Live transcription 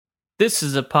This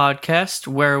is a podcast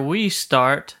where we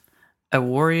start a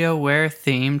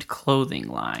WarioWare-themed clothing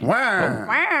line.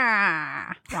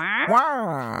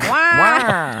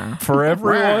 For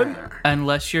everyone?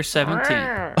 Unless you're 17.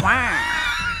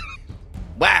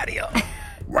 Wario.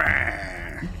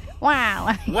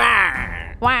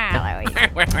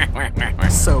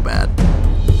 So bad.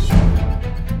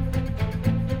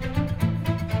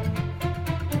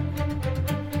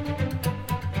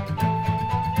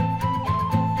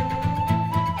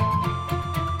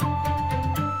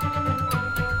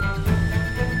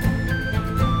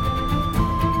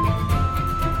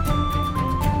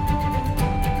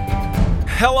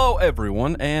 Hello,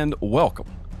 everyone, and welcome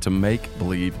to Make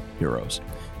Believe Heroes,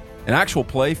 an actual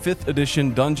play 5th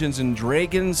edition Dungeons &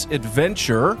 Dragons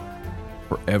adventure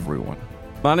for everyone.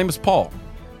 My name is Paul,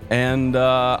 and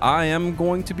I am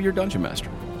going to be your Dungeon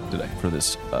Master today for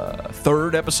this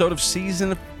third episode of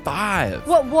Season 5.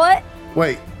 What?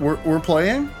 Wait, we're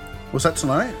playing? Was that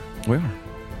tonight? We are.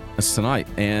 It's tonight,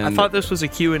 and I thought this was a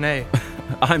Q&A.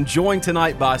 I'm joined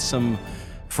tonight by some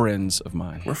friends of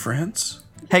mine. We're friends?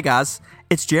 Hey guys,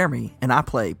 it's Jeremy, and I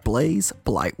play Blaze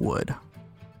Blightwood.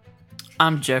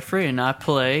 I'm Jeffrey, and I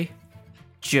play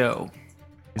Joe.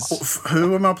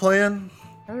 Who am I playing?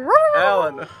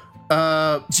 Alan.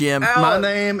 Jim. My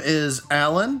name is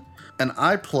Alan, and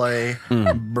I play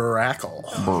Brackle.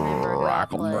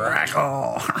 Brackle.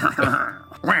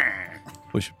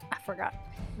 I forgot.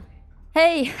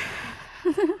 Hey.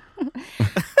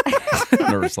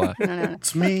 Nervous laugh. No.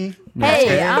 It's me.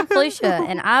 Hey, I'm Felicia,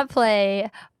 and I play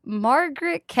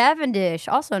Margaret Cavendish,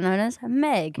 also known as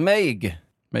Meg.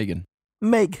 Megan.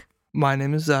 Meg. My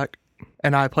name is Zach,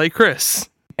 and I play Chris.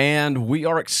 And we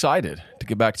are excited to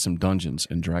get back to some Dungeons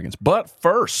and Dragons. But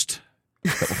first, a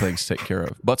couple things to take care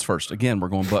of. Butts first. Again, we're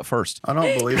going butt first. I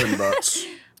don't believe in butts.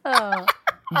 Oh.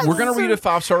 We're going to read a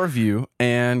 5-star review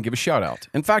and give a shout out.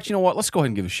 In fact, you know what? Let's go ahead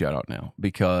and give a shout out now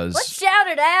because Let's shout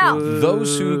it out.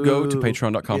 those who go to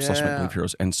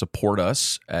patreon.com/MakeBelieveHeroes and support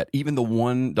us at even the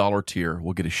 $1 tier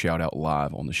will get a shout out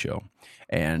live on the show.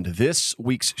 And this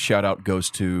week's shout out goes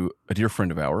to a dear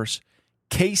friend of ours,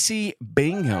 Casey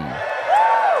Bingham.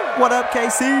 What up,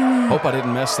 Casey? Hope I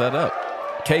didn't mess that up.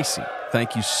 Casey,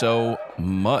 thank you so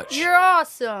much You're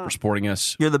awesome. for supporting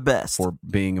us, You're the best. for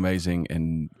being amazing,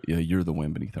 and you're the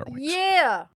wind beneath our wings.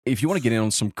 Yeah. If you want to get in on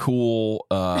some cool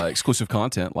exclusive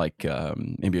content like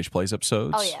NBH Plays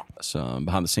episodes, Oh, yeah. some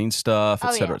behind-the-scenes stuff,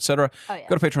 et cetera, yeah. et cetera, Oh, yeah.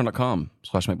 go to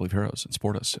patreon.com/MakeBelieveHeroes and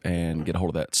support us and get a hold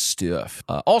of that stuff.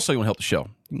 Also, you want to help the show,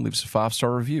 you can leave us a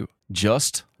 5-star review,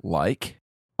 just like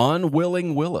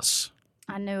Unwilling Willis.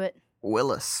 I knew it.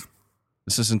 Willis.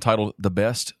 This is entitled The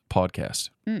Best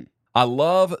Podcast. I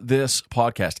love this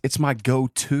podcast. It's my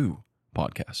go-to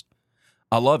podcast.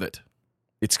 I love it.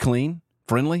 It's clean,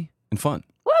 friendly, and fun.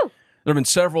 Woo! There have been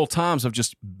several times I've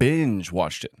just binge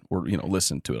watched it or,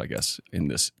 listened to it, I guess, in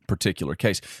this particular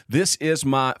case. This is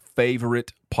my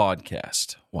favorite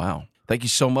podcast. Wow. Thank you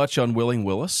so much, Unwilling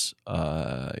Willis.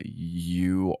 You're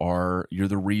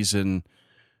the reason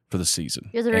for the season.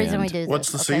 You're the reason we do this.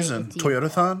 What's the okay? season? It's you.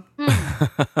 Toyotathon?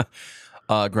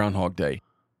 Groundhog Day.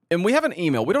 And we have an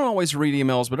email. We don't always read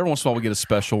emails, but every once in a while we get a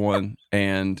special one,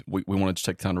 and we wanted to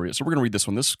take time to read it. So we're going to read this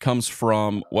one. This comes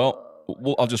from,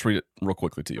 I'll just read it real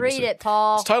quickly to you. Read it,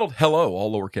 Paul. It's titled Hello,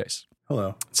 all lowercase.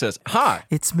 Hello. It says, Hi,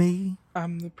 It's me.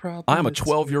 I'm the problem. I am a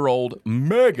 12-year-old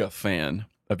mega fan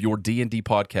of your D&D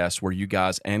podcast where you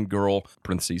guys and girl,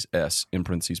 parentheses S, in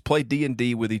parentheses, play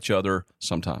D&D with each other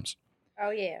sometimes. Oh,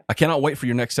 yeah. I cannot wait for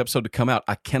your next episode to come out.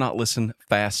 I cannot listen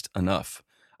fast enough.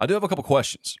 I do have a couple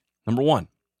questions. Number one,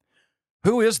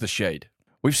 who is the Shade?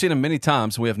 We've seen him many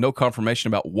times, and we have no confirmation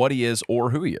about what he is or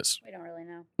who he is. We don't really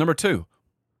know. Number two,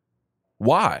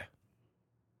 why?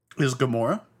 Is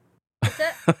Gamora?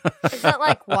 Is that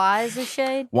like why is a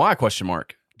shade? Why, question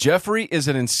mark. Jeffrey is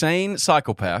an insane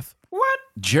psychopath. What?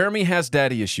 Jeremy has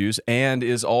daddy issues and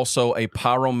is also a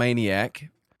pyromaniac.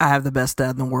 I have the best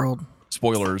dad in the world.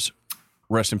 Spoilers.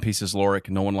 Rest in pieces, Lorik.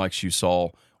 No one likes you,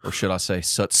 Saul. Or should I say,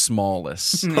 such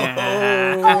smallest. Got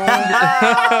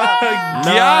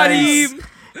him.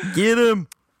 Get him.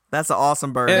 That's an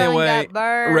awesome bird. Anyway, got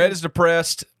burned. Red is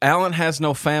depressed. Alan has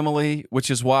no family, which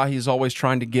is why he's always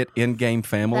trying to get in-game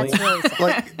family. That's really sad.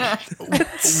 Like,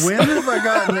 when have I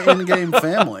gotten an in-game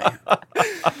family?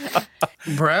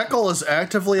 Brackle is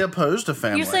actively opposed to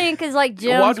family. You're saying because like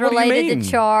Jim's What do you related mean? to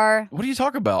Char. What do you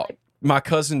talk about? My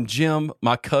cousin Jim,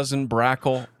 my cousin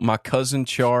Brackle, my cousin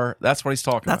Char. That's what he's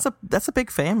talking about. That's a big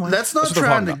family. That's not That's what they're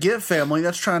trying to talking get family.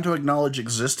 That's trying to acknowledge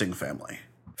existing family.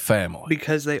 Family.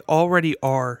 Because they already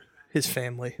are his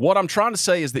family. What I'm trying to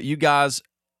say is that you guys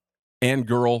and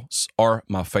girls are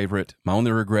my favorite. My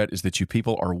only regret is that you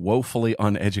people are woefully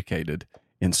uneducated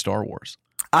in Star Wars.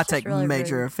 I take really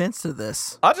major rude. offense to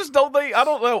this. I just don't think, I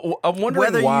don't know. I'm wondering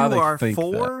Whether why you they are think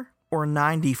 4 or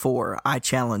 94, I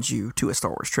challenge you to a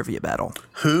Star Wars trivia battle.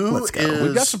 Who Let's go. is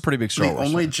We've got some pretty big Star the Wars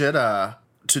only fans. Jedi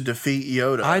to defeat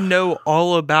Yoda? I know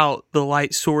all about the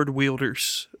light sword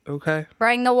wielders. Okay.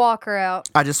 Bring the walker out.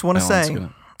 I just want to Alan's say,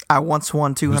 gonna- I once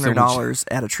won the one- $200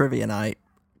 at a trivia night.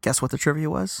 Guess what the trivia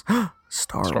was?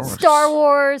 Star Wars. Star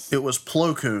Wars. It was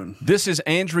Plo Koon. This is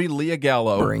Andrew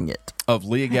Leah-Gallo Bring it. of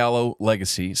Leah-Gallo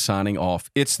Legacy signing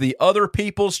off. It's the Other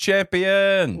People's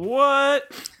Champion. What?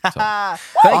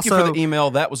 Thank you for Also- the email.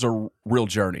 That was a real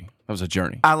journey. That was a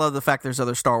journey. I love the fact there's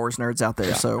other Star Wars nerds out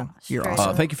there, so you're Straight awesome.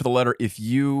 up. Thank you for the letter. If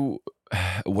you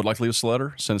would like to leave us a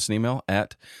letter, send us an email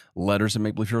at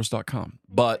letters@makebelieveheroes.com.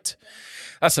 But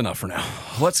that's enough for now.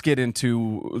 Let's get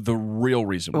into the real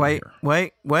reason we're here.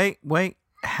 Wait.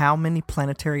 How many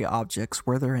planetary objects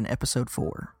were there in episode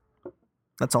 4?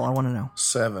 That's all I want to know.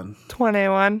 7.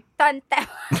 21. Dun, dun.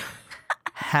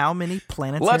 How many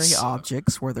planetary Let's-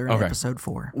 objects were there in Okay. episode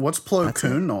 4? What's Plo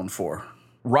Koon known for?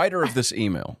 Writer of this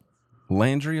email,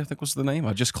 Landry, I think was the name.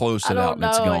 I just closed I it don't out and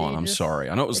it's know. gone. You I'm just sorry.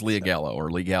 I know it was Leah Gallo or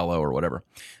Lee Gallo or whatever.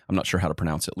 I'm not sure how to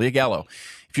pronounce it. Leah Gallo,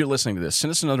 if you're listening to this, send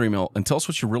us another email and tell us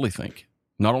what you really think.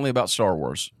 Not only about Star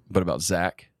Wars, but about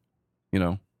Zach,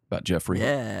 about Jeffrey.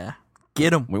 Yeah.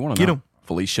 Get him. We want to Get know. him.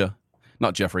 Felicia.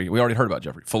 Not Jeffrey. We already heard about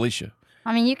Jeffrey. Felicia.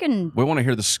 I mean, you can We want to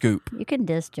hear the scoop.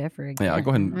 diss Jeffrey again. Yeah,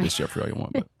 go ahead and diss Jeffrey all you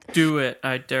want. But Do it.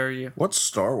 I dare you. What's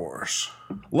Star Wars?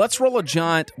 let's roll a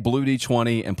giant blue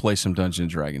D20 and play some Dungeons and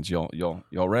Dragons. Y'all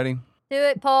ready? Do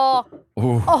it, Paul.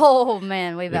 Ooh, Oh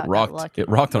man, we it about got rocked. lucky. It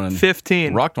rocked on a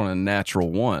 15. rocked on a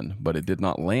natural 1, but it did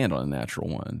not land on a natural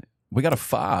 1. We got a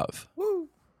 5.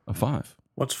 A 5.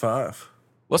 What's 5?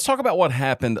 Let's talk about what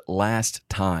happened last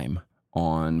time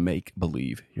on Make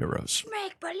Believe Heroes.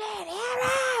 Make believe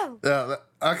hero. Yeah,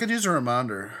 I could use a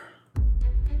reminder.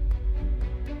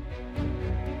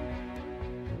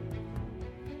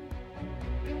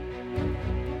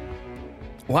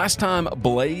 Last time,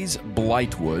 Blaze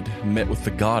Blightwood met with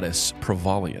the goddess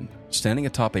Provalian, standing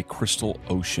atop a crystal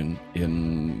ocean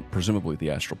in presumably the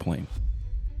astral plane.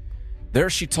 There,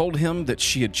 she told him that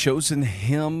she had chosen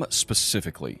him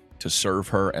specifically to serve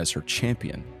her as her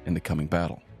champion in the coming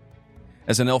battle.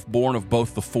 As an elf born of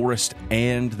both the forest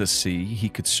and the sea, he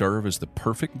could serve as the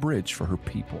perfect bridge for her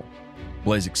people.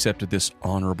 Blaze accepted this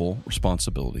honorable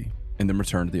responsibility and then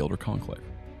returned to the Elder Conclave.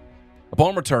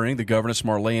 Upon returning, the governess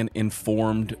Marleyan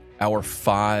informed our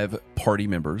 5 party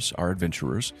members, our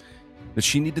adventurers, that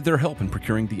she needed their help in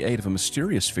procuring the aid of a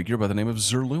mysterious figure by the name of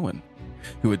Zerluin,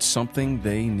 who had something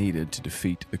they needed to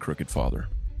defeat the Crooked Father.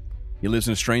 He lives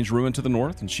in a strange ruin to the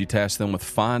north, and she tasked them with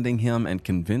finding him and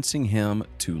convincing him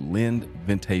to lend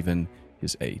Venthaven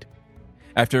his aid.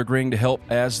 After agreeing to help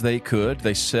as they could,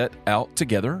 they set out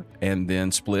together and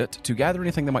then split to gather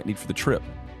anything they might need for the trip.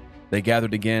 They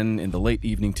gathered again in the late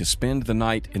evening to spend the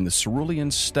night in the Cerulean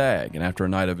Stag, and after a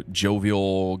night of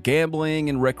jovial gambling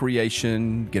and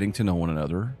recreation, getting to know one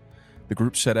another, the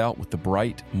group set out with the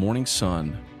bright morning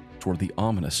sun toward the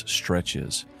ominous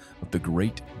stretches of the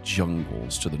great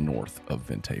jungles to the north of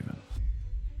Venthaven.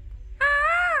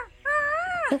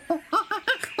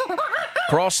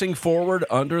 Crossing forward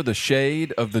under the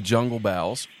shade of the jungle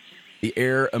boughs, the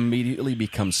air immediately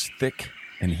becomes thick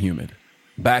and humid.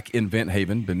 Back in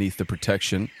Venthaven, beneath the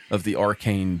protection of the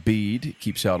arcane bead, it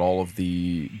keeps out all of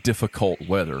the difficult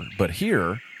weather. But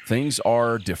here, things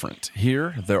are different.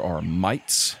 Here, there are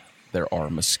mites, there are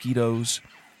mosquitoes,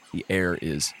 the air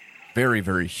is very,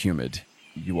 very humid.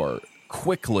 You are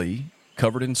quickly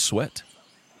covered in sweat,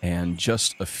 and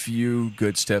just a few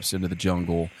good steps into the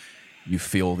jungle, you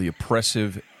feel the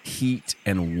oppressive heat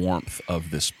and warmth of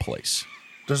this place.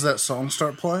 Does that song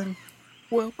start playing?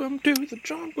 Welcome to the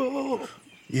jungle.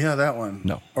 Yeah, that one.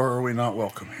 No. Or are we not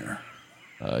welcome here?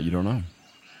 You don't know.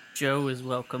 Joe is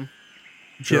welcome.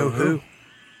 Joe who?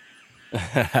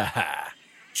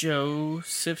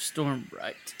 Joseph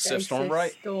Stormbright. Sif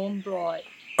Stormbright. Stormbright.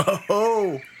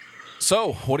 Oh,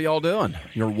 So, what are y'all doing?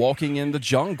 You're walking in the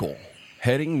jungle,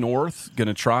 heading north, going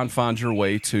to try and find your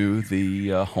way to the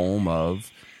home of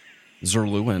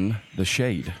Zerluin the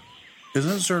Shade.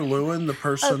 isn't Zerluin the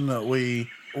person that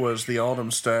was the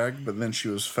Autumn Stag, but then she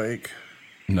was fake?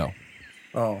 No,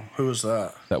 Oh, who is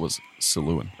that? that was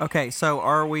Seluin. Okay, so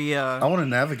are we... I want to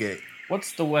navigate.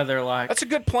 What's the weather like? That's a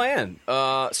good plan.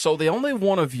 So, the only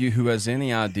one of you who has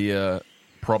any idea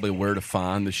probably where to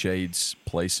find the Shade's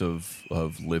place of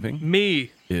living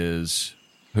Me. is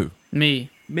who? Me.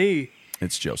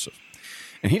 It's Joseph.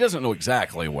 And he doesn't know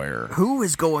exactly where. Who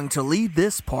is going to lead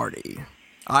this party?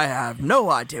 I have no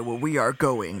idea where we are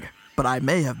going, but I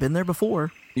may have been there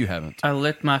before. You haven't. I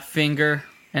lick my finger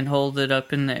and hold it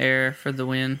up in the air for the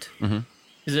wind. Mm-hmm.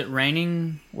 Is it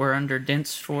raining? We're under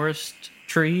dense forest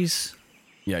trees.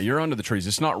 Yeah, you're under the trees.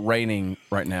 It's not raining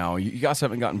right now. You guys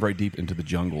haven't gotten very deep into the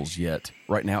jungles yet.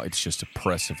 Right now, it's just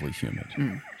oppressively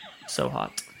humid. So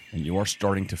hot. And you are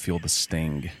starting to feel the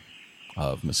sting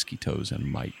of mosquitoes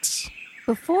and mites.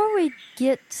 Before we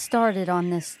get started on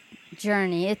this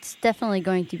journey, it's definitely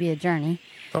going to be a journey.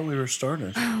 Thought we were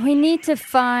started. We need to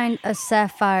find a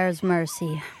Sapphire's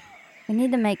Mercy. We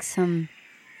need to make some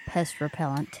pest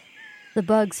repellent. The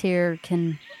bugs here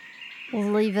can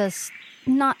leave us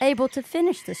not able to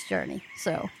finish this journey,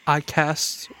 so... I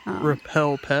cast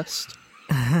Repel Pest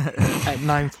at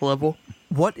 9th level.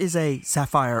 What is a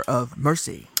sapphire of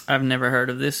mercy? I've never heard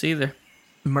of this either.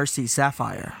 Mercy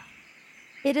sapphire.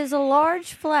 It is a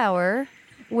large flower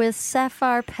with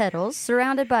sapphire petals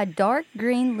surrounded by dark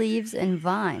green leaves and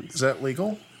vines. Is that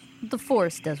legal? The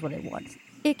forest does what it wants.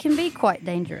 It can be quite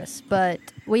dangerous, but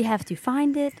we have to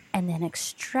find it and then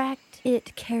extract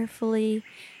it carefully.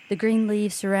 The green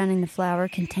leaves surrounding the flower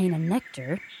contain a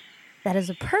nectar that is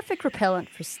a perfect repellent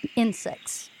for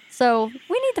insects. So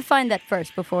we need to find that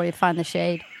first before we find the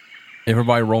shade.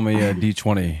 Everybody roll me a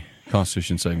D20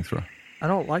 Constitution saving throw. I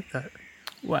don't like that.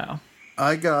 Wow.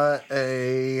 I got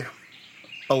a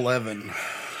 11.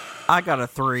 I got a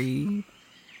 3.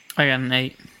 I got an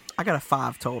 8. I got a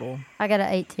 5 total. I got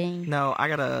an 18. No, I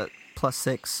got a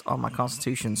 +6 on my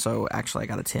constitution, so actually I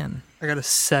got a 10. I got a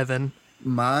 7.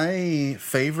 My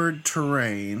favored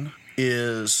terrain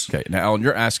is... Okay, now Alan,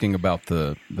 you're asking about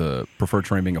the preferred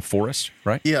terrain being a forest,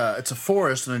 right? Yeah, it's a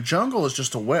forest, and a jungle is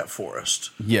just a wet forest.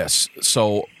 Yes.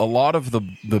 So a lot of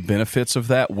the benefits of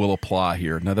that will apply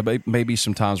here. Now, there may be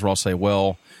some times where I'll say,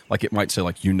 well, like it might say,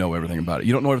 like, you know everything about it.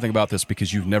 You don't know everything about this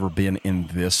because you've never been in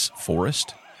this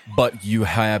forest, but you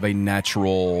have a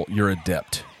natural, you're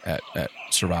adept at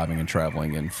surviving and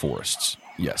traveling in forests.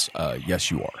 Yes. Yes,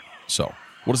 you are. So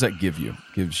what does that give you?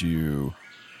 It gives you...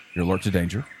 You're alert to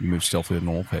danger. You move stealthily at a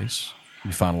normal pace.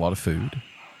 You find a lot of food.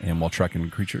 And while tracking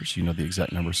creatures, you know the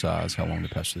exact number, size, how long to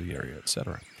pass through the area,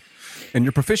 etc. And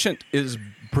your proficiency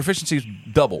is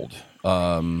doubled.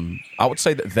 I would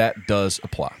say that does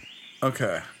apply.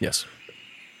 Okay. Yes.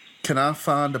 Can I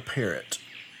find a parrot?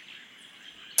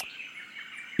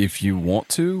 If you want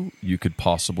to, you could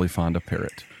possibly find a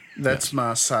parrot. That's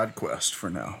my side quest for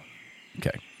now.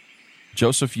 Okay.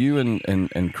 Joseph, you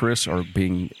and Chris are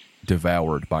being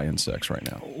devoured by insects right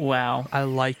now. Wow. I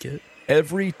like it.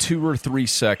 Every 2 or 3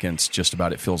 seconds, just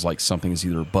about, it feels like something is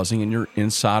either buzzing in your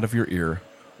inside of your ear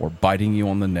or biting you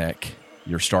on the neck.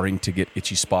 You're starting to get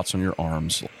itchy spots on your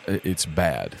arms. It's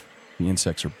bad. The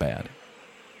insects are bad.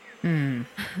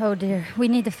 Oh dear, we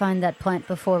need to find that plant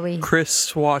before we Chris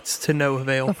swats to no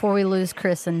avail. lose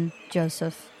Chris and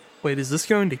Joseph. Wait, is this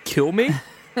going to kill me?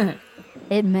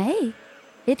 It may.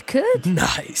 It could.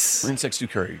 Nice. Insects do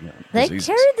carry They diseases.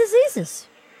 carry diseases.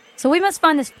 So we must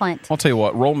find this plant. I'll tell you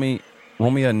what. Roll me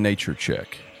a nature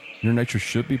check. Your nature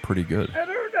should be pretty good. I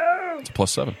don't know. It's a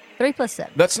 +7. 3 +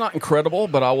 7. That's not incredible,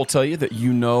 but I will tell you that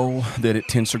you know that it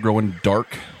tends to grow in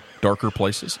darker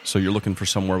places. So you're looking for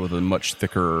somewhere with a much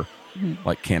thicker,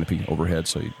 like, canopy overhead.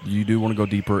 So you do want to go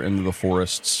deeper into the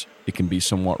forests. It can be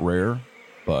somewhat rare,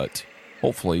 but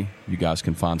hopefully you guys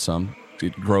can find some.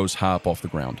 It grows high up off the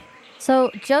ground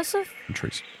So, Joseph, in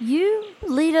trees. you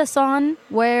lead us on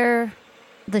where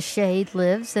the shade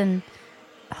lives, and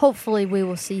hopefully we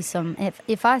will see some.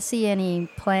 If I see any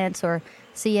plants or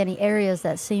see any areas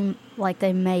that seem like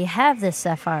they may have this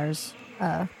sapphire's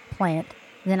plant,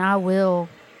 then I will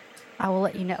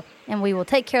let you know, and we will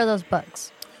take care of those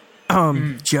bugs.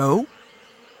 Joe,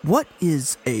 what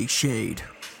is a shade?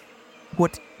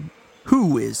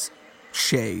 Who is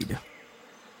shade?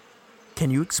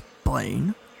 Can you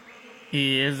explain?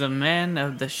 He is a man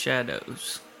of the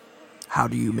shadows. How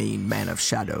do you mean, man of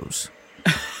shadows?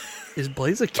 Is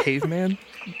Blaze a caveman?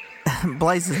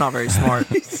 Blaze is not very smart.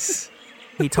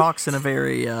 He talks in a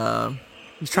very,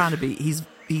 he's trying to be,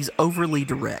 he's overly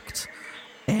direct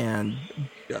and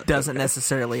doesn't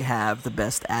necessarily have the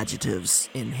best adjectives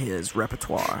in his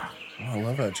repertoire. Oh, I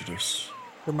love adjectives.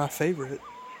 They're my favorite.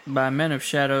 By men of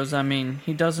shadows, I mean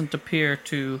he doesn't appear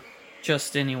to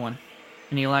just anyone.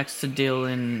 And he likes to deal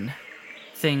in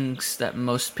things that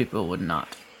most people would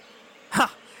not.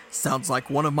 Ha! Sounds like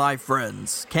one of my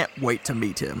friends. Can't wait to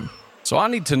meet him. So I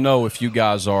need to know if you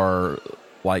guys are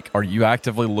you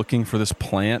actively looking for this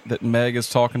plant that Meg is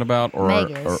talking about? Or, Meg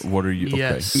is. or what are you?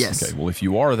 Yes. Okay. Yes. Okay. Well, if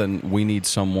you are, then we need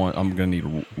someone. I'm going to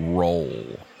need a roll.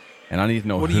 And I need to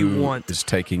know What do you who want? is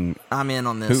taking... I'm in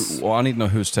on this. I need to know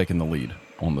who's taking the lead.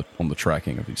 on the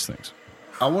tracking of these things.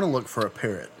 I want to look for a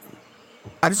parrot.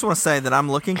 I just want to say that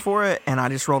I'm looking for it, and I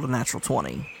just rolled a natural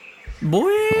 20. Boy.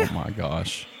 Oh my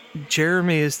gosh.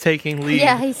 Jeremy is taking lead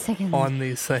Yeah, he's taking on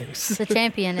these things. the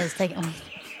champion is taking.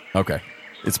 Okay.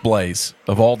 It's Blaze.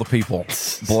 Of all the people,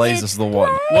 Blaze is the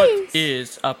one. What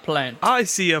is a plant? I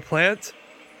see a plant.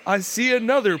 I see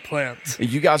another plant.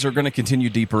 You guys are going to continue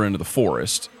deeper into the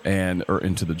forest or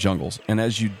into the jungles. And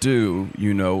as you do,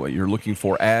 you know what you're looking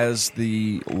for. As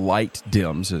the light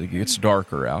dims, as it gets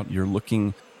darker out, you're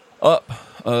looking up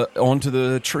onto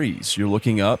the trees. You're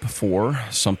looking up for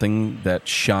something that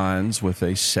shines with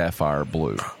a sapphire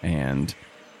blue. And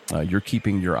you're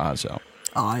keeping your eyes out.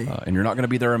 And you're not going to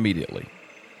be there immediately.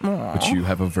 Aww. But you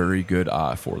have a very good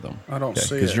eye for them. I don't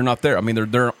see it. Because you're not there. I mean,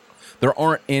 there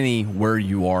aren't any where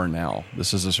you are now.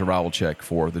 This is a survival check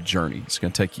for the journey. It's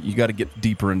going to take you got to get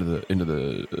deeper into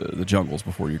the jungles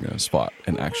before you're going to spot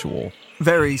an actual.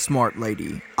 Very smart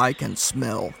lady. I can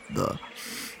smell the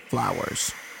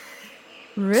flowers.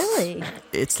 Really?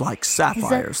 It's like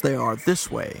sapphires. They are this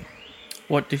way.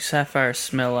 What do sapphires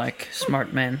smell like,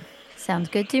 smart man? Sounds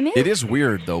good to me. It is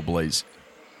weird though, Blaze.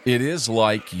 It is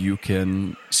like you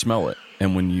can smell it,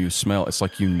 and when you smell, it's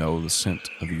like you know the scent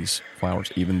of these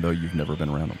flowers, even though you've never been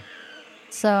around them.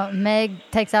 So Meg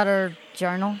takes out her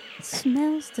journal. It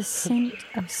smells the scent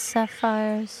of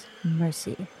sapphires.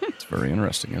 Mercy. It's very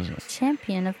interesting, isn't it?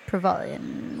 Champion of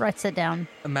Provolian. Writes it down.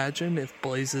 Imagine if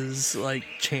Blaze's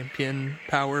champion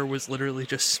power was literally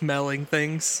just smelling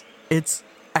things. It's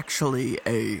actually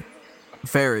a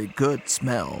very good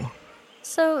smell.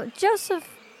 So Joseph,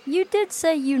 you did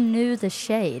say you knew the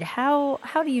shade. How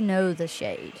do you know the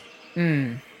shade?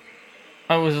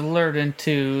 I was lured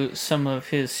into some of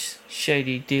his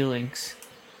shady dealings.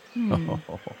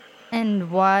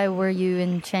 And why were you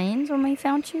in chains when we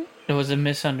found you? It was a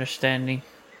misunderstanding.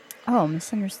 Oh,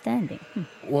 misunderstanding.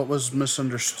 What was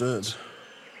misunderstood?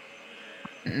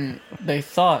 They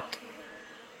thought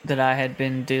that I had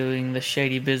been doing the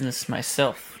shady business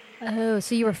myself. Oh,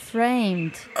 so you were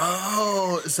framed.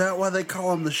 Oh, is that why they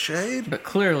call him the Shade? But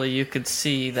clearly you could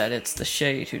see that it's the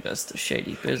Shade who does the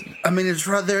shady business. I mean, it's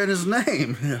right there in his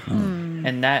name.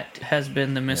 And that has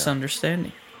been the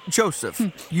misunderstanding. Joseph,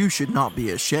 you should not be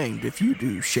ashamed if you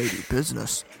do shady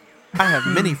business. I have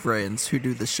many friends who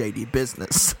do the shady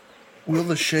business. Will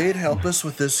the Shade help us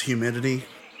with this humidity?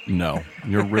 No,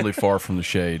 you're really far from the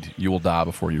shade. You will die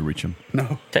before you reach him.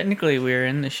 No. Technically we're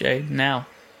in the shade now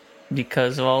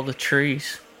because of all the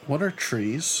trees. What are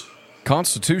trees?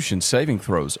 Constitution saving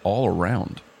throws all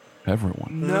around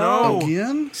everyone. No.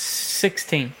 Again?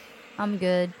 16. I'm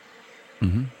good.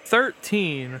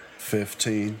 13.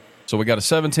 15. So we got a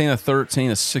 17, a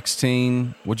 13, a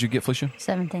 16. What'd you get, Felicia?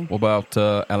 17. What about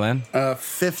Alan?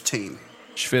 15.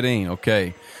 15,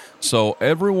 okay. So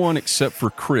everyone except for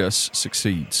Chris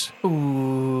succeeds.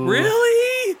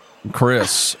 Really?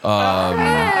 Chris,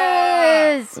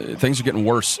 Yes! things are getting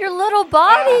worse. Your little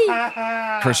body!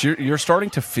 Chris, you're starting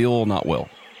to feel not well.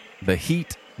 The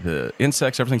heat, the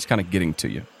insects, everything's kind of getting to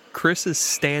you. Chris is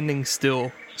standing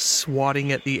still,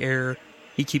 swatting at the air.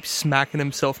 He keeps smacking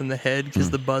himself in the head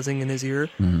because the buzzing in his ear.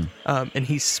 And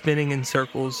he's spinning in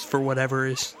circles for whatever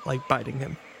is biting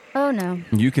him. Oh no.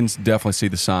 You can definitely see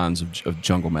the signs of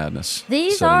jungle madness.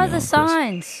 These setting are in the on Chris.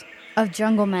 signs of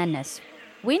jungle madness.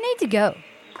 We need to go.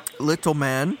 Little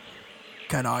man,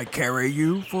 can I carry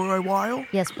you for a while?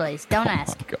 Yes, Blaze. Don't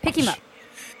ask. gosh. Pick him up.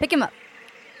 Pick him up.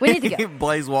 We need to go.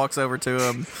 Blaze walks over to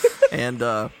him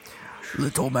and,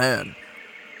 little man,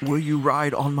 will you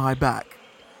ride on my back?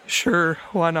 Sure,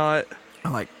 why not?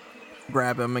 I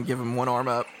grab him and give him one arm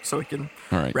up so he can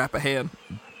All right. wrap a hand.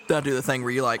 Then I do the thing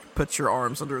where you put your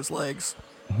arms under his legs.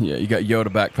 Yeah, you got Yoda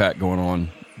backpack going on,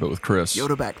 but with Chris.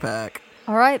 Yoda backpack.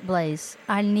 All right, Blaze.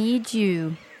 I need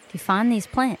you to find these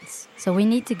plants. So we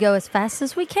need to go as fast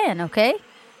as we can, okay?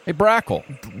 Hey,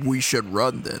 Brackle, We should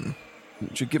run then.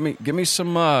 would you give me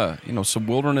some some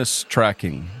wilderness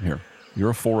tracking here? You're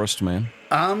a forest man.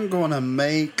 I'm going to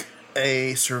make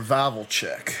a survival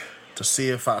check to see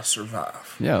if I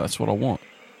survive. Yeah, that's what I want.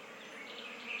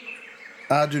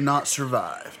 I do not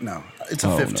survive. No, it's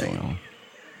a 15. No.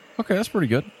 Okay, that's pretty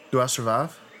good. Do I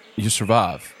survive? You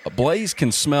survive. A Blaze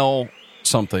can smell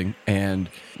something, and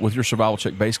with your survival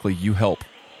check, basically you help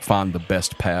find the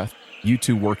best path. You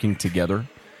two working together,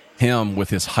 him with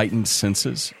his heightened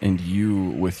senses, and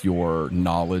you with your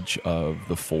knowledge of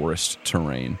the forest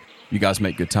terrain. You guys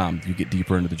make good time. You get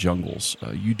deeper into the jungles.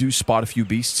 You do spot a few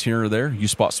beasts here or there. You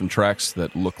spot some tracks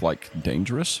that look like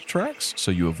dangerous tracks, so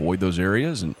you avoid those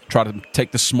areas and try to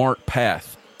take the smart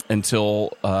path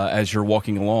until, as you're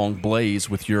walking along, Blaze,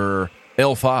 with your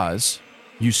elf eyes,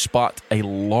 you spot a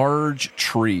large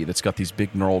tree that's got these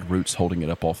big gnarled roots holding it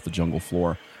up off the jungle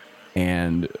floor.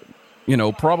 And,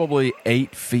 probably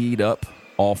 8 feet up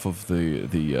off of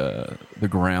the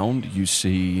ground, you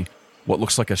see what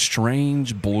looks like a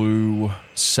strange blue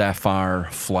sapphire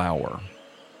flower.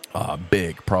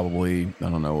 Big, probably, I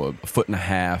don't know,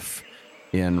 1.5 feet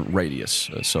in radius.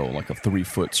 So like a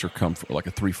 3-foot circumference, like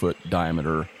a 3-foot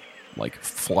diameter, like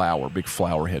flower, big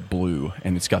flower head blue.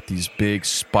 And it's got these big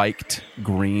spiked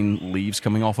green leaves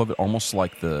coming off of it, almost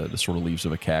like the sort of leaves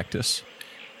of a cactus.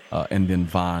 And then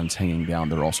vines hanging down.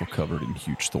 They're also covered in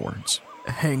huge thorns.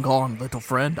 Hang on, little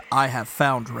friend. I have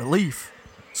found relief.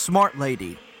 Smart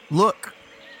lady, look.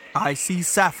 I see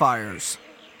sapphires.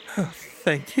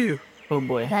 Thank you. Oh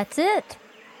boy. That's it.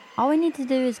 All we need to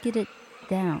do is get it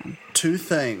down. 2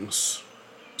 things.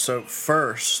 So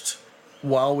first,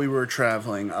 while we were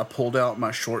traveling, I pulled out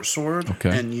my short sword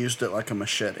and used it like a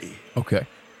machete. Okay.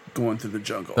 Going through the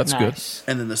jungle. That's Nice.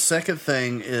 And then the second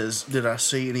thing is, did I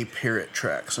see any parrot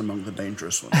tracks among the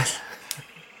dangerous ones?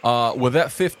 good. With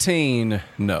that 15,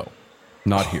 no.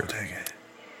 Not here. Dang it.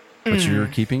 But you're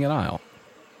keeping an eye out.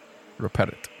 Repet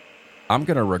it. I'm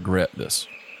going to regret this.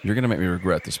 You're going to make me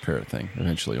regret this parrot thing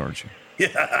eventually, aren't you?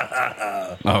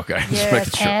 Yeah. Okay. Just You're a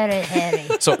making sure. parrot,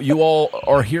 Harry. So you all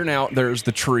are here now. There's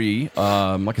the tree.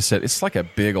 Like I said, it's like a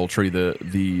big old tree.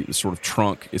 The sort of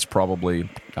trunk is probably,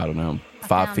 I don't know,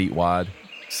 5 feet wide.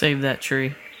 Save that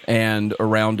tree. And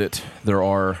around it, there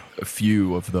are a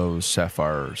few of those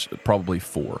sapphires, probably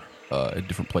 4 at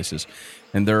different places.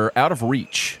 And they're out of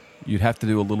reach. You'd have to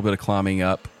do a little bit of climbing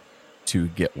up to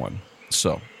get one.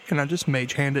 So Can I just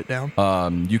mage hand it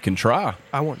down? you can try.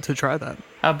 I want to try that.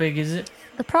 How big is it?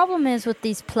 The problem is with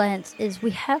these plants is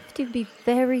we have to be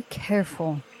very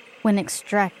careful when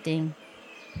extracting.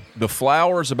 The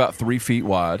flower is about 3 feet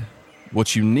wide.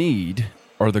 What you need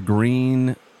are the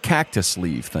green cactus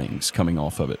leaf things coming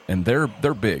off of it. And they're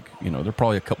big. They're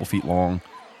probably a couple feet long,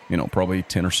 probably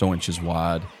 10 or so inches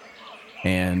wide.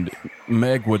 And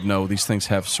Meg would know these things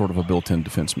have sort of a built-in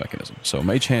defense mechanism. So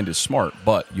Mage Hand is smart,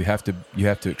 but you have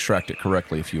to extract it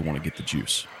correctly if you want to get the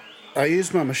juice. I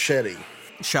used my machete.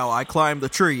 Shall I climb the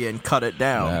tree and cut it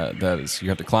down? That is, you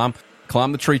have to climb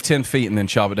the tree 10 feet and then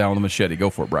chop it down with a machete. Go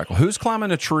for it, Brackle. Who's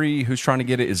climbing a tree? Who's trying to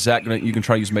get it? Is Zach gonna? You can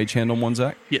try to use Mage Hand on one,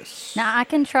 Zach? Yes. Now, I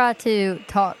can try to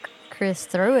talk Chris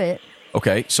through it.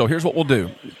 Okay, so here's what we'll do.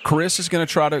 Chris is going to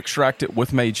try to extract it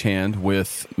with Mage Hand,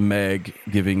 with Meg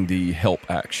giving the help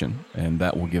action, and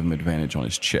that will give him advantage on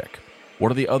his check.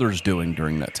 What are the others doing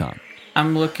during that time?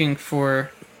 I'm looking for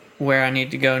where I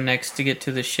need to go next to get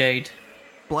to the shade.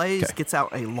 Blaze Okay. gets out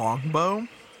a longbow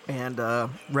and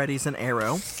readies an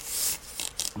arrow.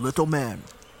 Little man,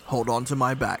 hold on to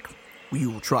my back. We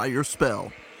will try your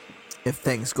spell. If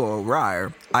things go awry,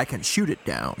 I can shoot it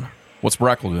down. What's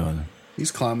Brackle doing? He's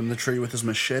climbing the tree with his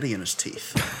machete in his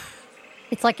teeth.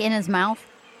 It's like in his mouth,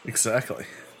 Exactly.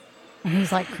 and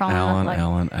he's like crawling Alan,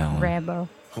 up like Alan. Rambo.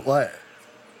 What?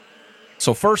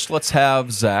 So first, let's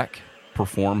have Zach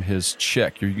perform his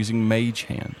check. You're using Mage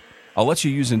Hand. I'll let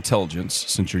you use Intelligence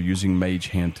since you're using Mage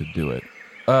Hand to do it.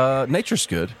 Nature's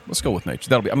good. Let's go with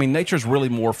Nature. Nature's really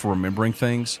more for remembering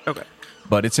things. Okay.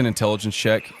 But it's an Intelligence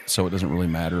check, so it doesn't really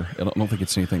matter. I don't think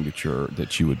it's anything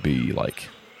that you would be like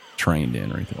trained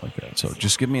in or anything like that. So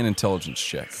just give me an Intelligence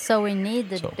check. So we need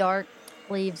the So- dark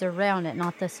leaves around it,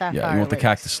 not the sapphire Yeah, you want the leaves.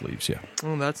 cactus leaves. Yeah.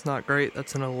 Oh, that's not great.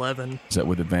 That's an 11. Is that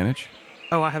with advantage?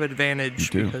 Oh, I have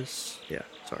advantage You do. because, yeah,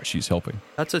 sorry. She's helping.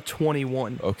 That's a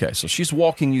 21. Okay, so she's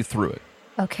walking you through it.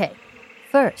 Okay.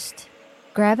 First,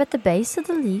 grab at the base of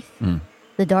the leaf.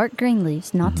 The dark green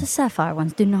leaves, not the sapphire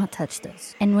ones. Do not touch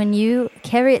those. And when you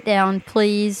carry it down,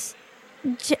 please,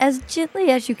 as gently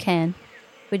as you can.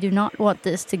 We do not want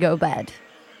this to go bad.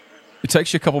 It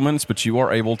takes you a couple minutes, but you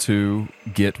are able to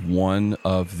get one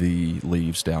of the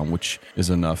leaves down, which is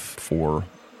enough for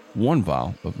one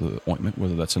vial of the ointment.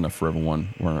 Whether that's enough for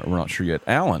everyone, we're not sure yet.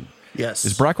 Alan, Yes.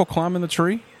 is Brackle climbing the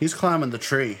tree? He's climbing the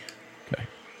tree. Okay.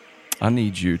 I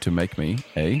need you to make me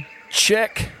a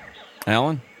check.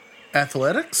 Alan?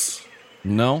 Athletics?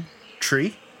 No?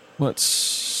 Tree? Let's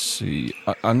see.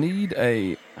 I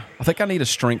think I need a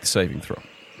strength saving throw.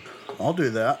 I'll do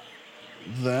that.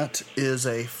 That is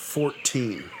a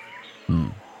 14.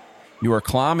 You are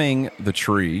climbing the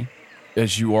tree.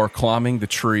 As you are climbing the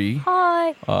tree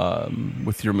Hi.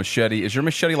 with your machete, is your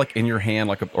machete like in your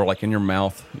hand, or like in your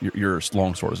mouth? Your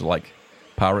longsword, is it like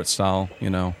pirate style,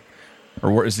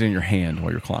 or where is it in your hand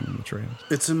while you're climbing the tree?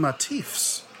 It's in my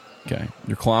teeths. Okay,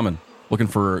 you're climbing, looking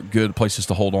for good places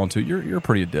to hold on to. You're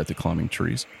pretty adept at climbing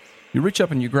trees. You reach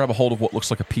up and you grab a hold of what looks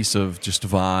like a piece of just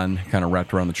vine kind of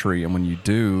wrapped around the tree, and when you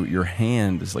do, your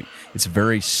hand is it's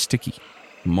very sticky.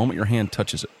 The moment your hand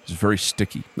touches it, it's very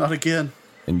sticky. Not again.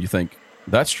 And you think,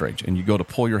 that's strange. And you go to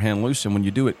pull your hand loose, and when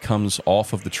you do, it comes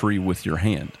off of the tree with your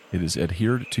hand. It is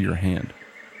adhered to your hand.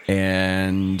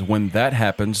 And when that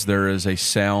happens, there is a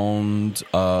sound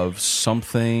of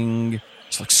something,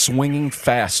 it's like swinging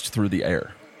fast through the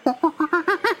air.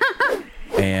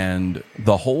 And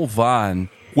the whole vine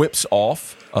whips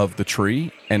off of the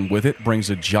tree, and with it brings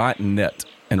a giant net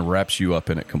and wraps you up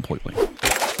in it completely.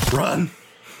 Run.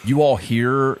 You all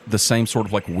hear the same sort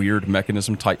of like weird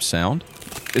mechanism type sound.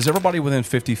 Is everybody within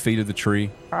 50 feet of the tree?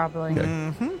 Probably.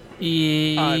 Okay.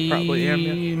 I probably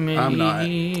am, yeah. I'm not.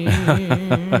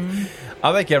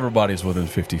 I think everybody's within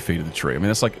 50 feet of the tree. I mean,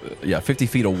 it's like, 50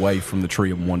 feet away from the tree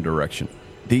in one direction.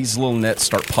 These little nets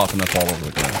start popping up all over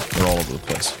the ground. They're all over the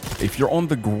place. If you're on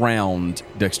the ground,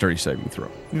 dexterity saving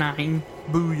throw. 9.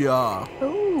 Booyah.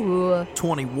 Ooh.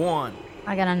 21.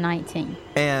 I got a 19.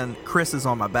 And Chris is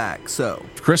on my back, so.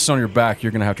 If Chris is on your back,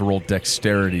 you're going to have to roll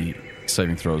dexterity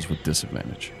saving throws with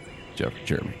disadvantage.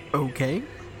 Jeremy. Okay.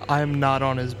 I am not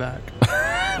on his back.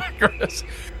 Chris.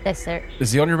 Yes, sir.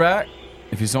 Is he on your back?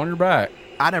 If he's on your back.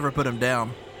 I never put him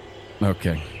down.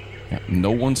 Okay. Yeah,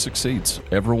 no one succeeds.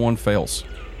 Everyone fails.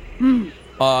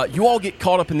 You all get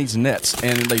caught up in these nets,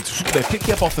 and they pick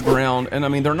you up off the ground. And I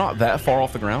mean, they're not that far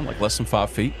off the ground, like less than 5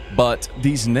 feet. But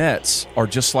these nets are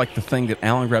just like the thing that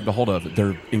Alan grabbed a hold of.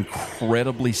 They're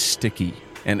incredibly sticky,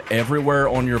 and everywhere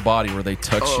on your body where they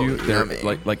touch you, they're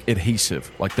like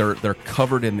adhesive. Like they're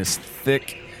covered in this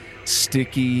thick,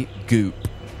 sticky goop,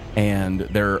 and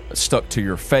they're stuck to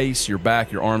your face, your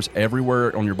back, your arms,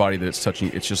 everywhere on your body that it's touching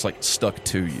you. It's just like stuck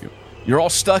to you. You're all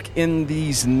stuck in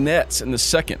these nets. In the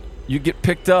second you get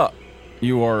picked up,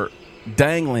 you are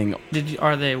dangling.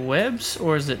 Are they webs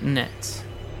or is it nets?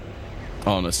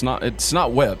 Oh, no, it's not. It's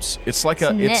not webs. It's like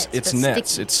it's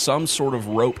nets. Sticky. It's some sort of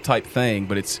rope type thing,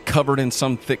 but it's covered in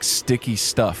some thick, sticky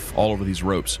stuff all over these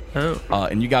ropes. Oh.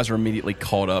 And you guys are immediately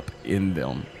caught up in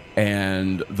them.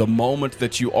 And the moment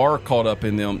that you are caught up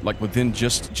in them, like within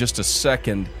just a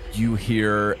second, you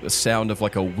hear the sound of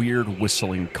like a weird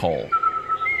whistling call.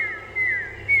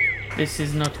 This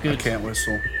is not I good. can't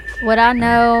whistle. Would I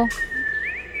know?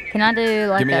 Can I do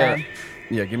like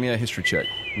give me a history check,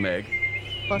 Meg.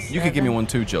 plus You could give me 7? one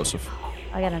too, Joseph.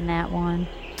 I got a nat 1.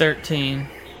 13.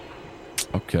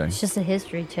 Okay. It's just a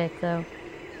history check, though.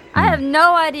 I have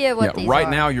no idea what these right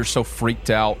are. now you're so freaked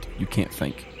out you can't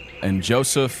think. And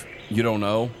Joseph, you don't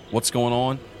know what's going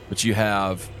on, but you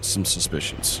have some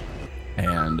suspicions.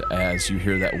 And as you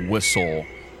hear that whistle,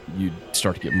 you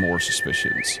start to get more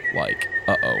suspicions. Like,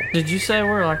 uh-oh. Did you say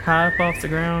we're like high up off the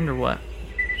ground or what?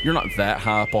 You're not that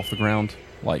high up off the ground.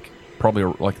 Like, probably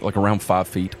like around 5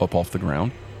 feet up off the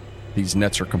ground. These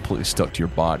nets are completely stuck to your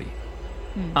body.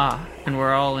 And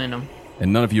we're all in them.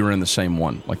 And none of you are in the same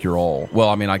one. Like, you're all... Well,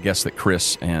 I mean, I guess that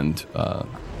Chris and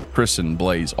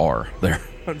Blaze are.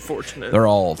 Unfortunate. They're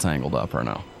all tangled up right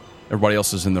now. Everybody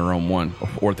else is in their own one,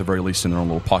 or at the very least in their own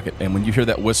little pocket. And when you hear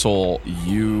that whistle,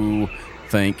 you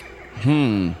think,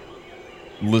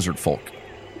 lizard folk.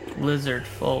 Lizard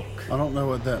folk. I don't know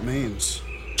what that means.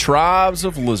 Tribes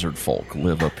of lizard folk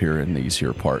live up here in these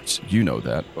here parts. You know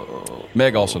that.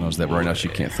 Meg also knows that, but right now she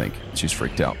can't think. She's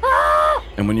freaked out.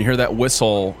 And when you hear that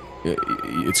whistle,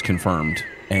 it's confirmed.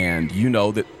 And you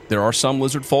know that there are some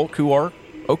lizard folk who are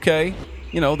okay.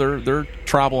 You know, they're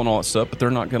tribal and all that stuff, but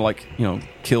they're not going to,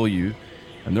 kill you.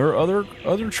 And there are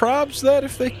other tribes that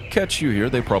if they catch you here,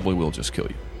 they probably will just kill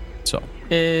you. So.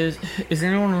 Is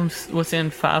anyone within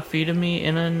 5 feet of me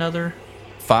in another?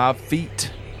 5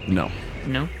 feet? No.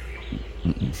 No?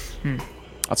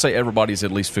 I'd say everybody's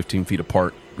at least 15 feet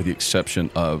apart, with the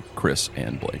exception of Chris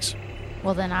and Blaze.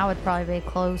 Well, then I would probably be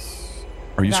close.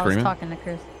 Are you 'cause screaming? I was talking to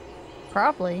Chris.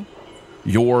 Probably.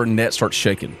 Your net starts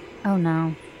shaking, Oh,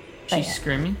 no. She's Bad.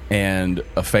 screaming. and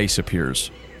a face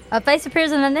appears. A face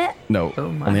appears in the net? No, Oh,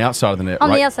 my. on the outside of the net. On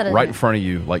the right, outside of the right net. in front of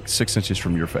you, like 6 inches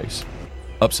from your face.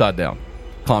 Upside down,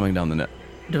 climbing down the net.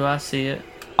 Do I see it?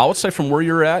 I would say from where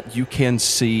you're at, you can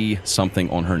see something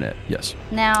on her net. Yes.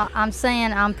 Now, I'm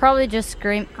saying I'm probably just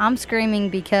I'm screaming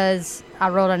because I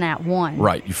rolled a nat 1.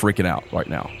 Right. You're freaking out right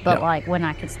now. But, Yeah. like, when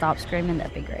I could stop screaming,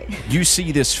 that'd be great. You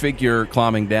see this figure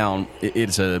climbing down.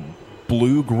 It's a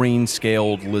blue-green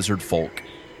scaled lizard folk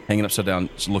hanging upside down,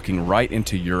 looking right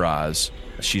into your eyes.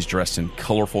 She's dressed in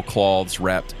colorful cloths,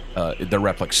 they're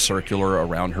wrapped like circular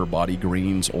around her body,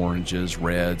 greens, oranges,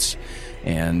 reds,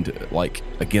 and like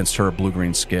against her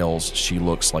blue-green scales, she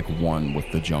looks like one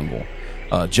with the jungle.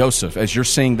 Joseph, as you're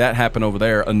seeing that happen over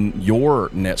there, your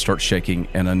net starts shaking,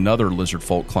 and another lizard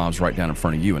folk climbs right down in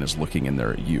front of you and is looking in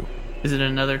there at you. Is it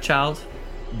another child?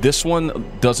 This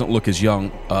one doesn't look as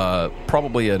young.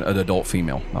 Probably an adult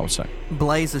female, I would say.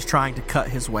 Blaze is trying to cut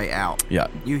his way out. Yeah.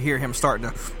 You hear him starting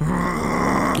to...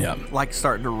 Yeah. Like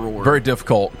starting to roar. Very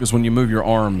difficult, because when you move your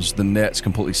arms, the net's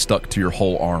completely stuck to your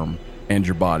whole arm and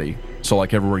your body. So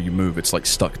like everywhere you move, it's like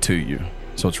stuck to you.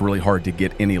 So it's really hard to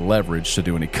get any leverage to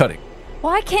do any cutting.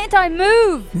 Why can't I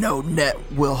move? No net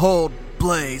will hold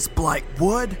Blaze like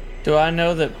wood. Do I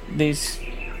know that these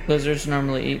lizards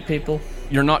normally eat people?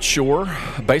 You're not sure.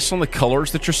 Based on the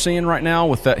colors that you're seeing right now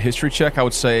with that history check, I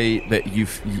would say that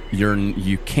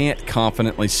you can't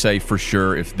confidently say for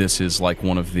sure if this is like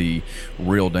one of the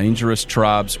real dangerous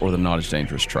tribes or the not as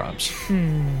dangerous tribes.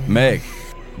 Meg,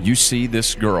 you see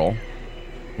this girl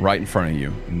right in front of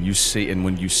you, and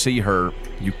when you see her,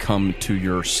 you come to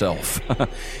yourself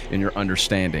in your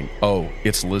understanding. Oh,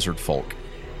 it's lizard folk.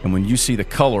 And when you see the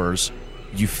colors,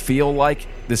 you feel like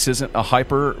this isn't a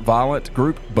hyper-violent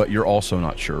group, but you're also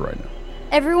not sure right now.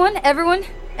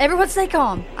 Everyone stay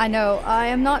calm. I know I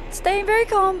am not staying very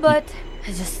calm, but I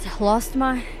just lost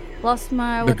my...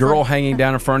 The girl hanging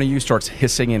down in front of you starts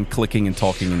hissing and clicking and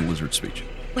talking in lizard speech.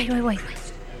 Wait.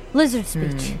 Lizard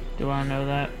speech. Do I know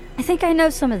that? I think I know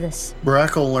some of this.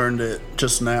 Brackle learned it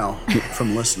just now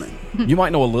from listening. You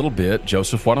might know a little bit,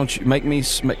 Joseph. Why don't you give me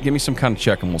some kind of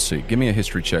check and we'll see. Give me a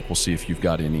history check. We'll see if you've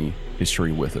got any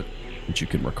history with it that you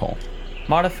can recall.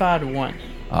 Modified 1.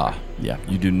 Yeah.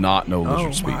 You do not know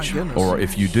lizard speech. Or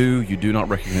if you do not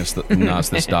recognize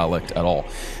this dialect at all.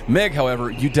 Meg, however,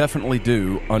 you definitely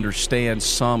do understand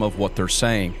some of what they're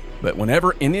saying. But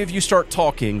whenever any of you start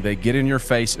talking, they get in your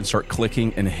face and start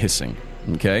clicking and hissing.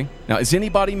 Okay? Now, is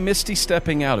anybody misty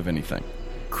stepping out of anything?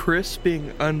 Chris,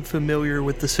 being unfamiliar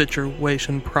with the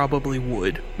situation, probably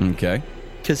would. Okay.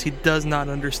 Because he does not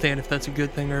understand if that's a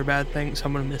good thing or a bad thing, so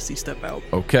I'm going to misty step out.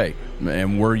 Okay.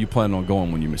 And where are you planning on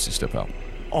going when you misty step out?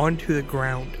 Onto the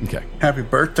ground. Okay. Happy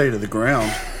birthday to the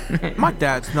ground. My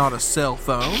dad's not a cell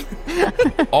phone.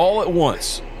 All at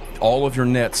once, all of your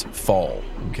nets fall.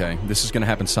 Okay? This is going to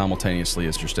happen simultaneously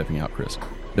as you're stepping out, Chris.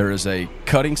 There is a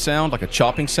cutting sound, like a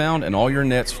chopping sound, and all your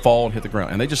nets fall and hit the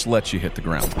ground. And they just let you hit the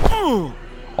ground.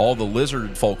 All the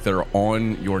lizard folk that are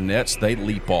on your nets, they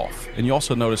leap off. And you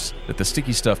also notice that the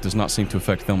sticky stuff does not seem to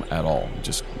affect them at all.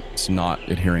 It's not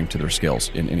adhering to their scales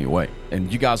in any way.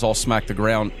 And you guys all smack the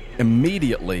ground.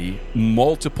 Immediately,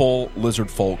 multiple lizard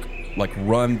folk like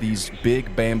run these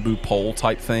big bamboo pole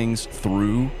type things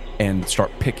through and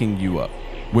start picking you up.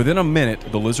 Within a minute,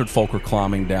 the lizard folk are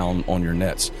climbing down on your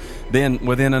nets. Then,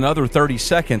 within another 30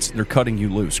 seconds, they're cutting you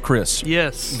loose. Chris.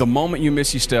 Yes. The moment you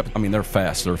misty step, they're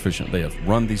fast, they're efficient. They have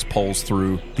run these poles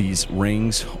through these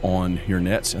rings on your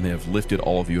nets, and they have lifted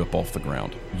all of you up off the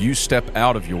ground. You step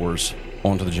out of yours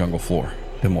onto the jungle floor.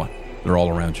 Then what? They're all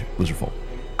around you, lizard folk.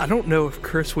 I don't know if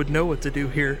Chris would know what to do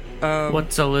here.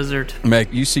 What's a lizard?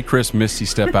 Meg, you see Chris misty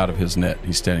step out of his net.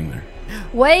 He's standing there.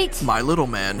 Wait! My little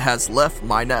man has left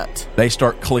my net. They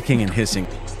start clicking and hissing.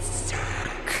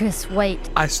 Chris, wait.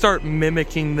 I start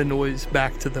mimicking the noise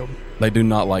back to them. They do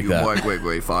not like that.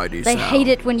 They hate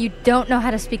it when you don't know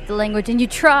how to speak the language and you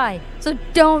try. So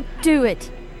don't do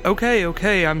it.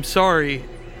 Okay, I'm sorry.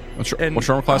 What's your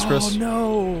armor class, Chris?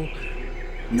 Oh,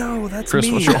 no, that's Chris,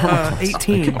 me. what's your armor class?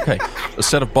 18. Okay. A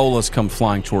set of bolas come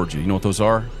flying towards you. You know what those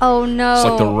are? Oh, no. It's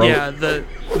like the rope. Yeah,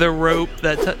 the rope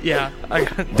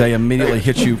that... They immediately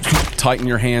hit you, tighten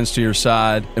your hands to your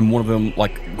side, and one of them,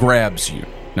 grabs you.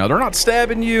 Now, they're not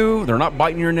stabbing you. They're not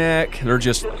biting your neck. They're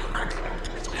just...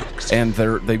 And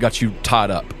they've got you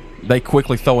tied up. They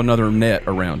quickly throw another net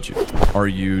around you. Are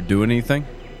you doing anything?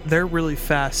 They're really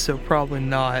fast, so probably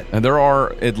not. And there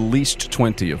are at least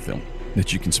 20 of them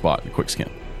that you can spot in quick scan.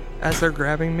 As they're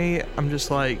grabbing me, I'm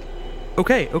just like,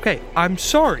 okay, I'm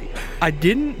sorry. I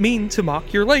didn't mean to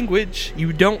mock your language.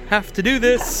 You don't have to do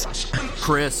this.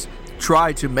 Chris,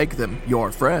 try to make them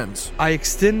your friends. I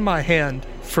extend my hand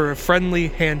for a friendly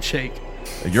handshake.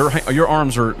 Your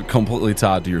arms are completely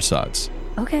tied to your sides.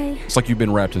 Okay. It's like you've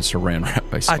been wrapped in saran wrap,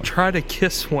 basically. I try to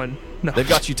kiss one. No. They've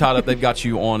got you tied up. They've got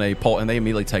you on a pole, and they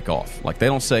immediately take off. They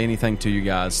don't say anything to you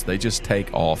guys. They just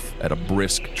take off at a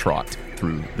brisk trot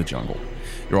through the jungle.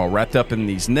 You're all wrapped up in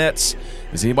these nets.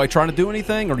 Is anybody trying to do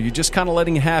anything, or are you just kind of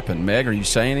letting it happen? Meg, are you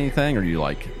saying anything? Are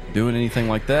you, doing anything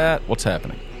like that? What's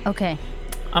happening? Okay.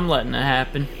 I'm letting it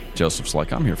happen. Joseph's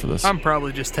like, I'm here for this. I'm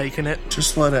probably just taking it.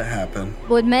 Just let it happen.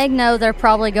 Would Meg know they're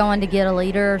probably going to get a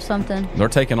leader or something? They're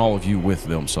taking all of you with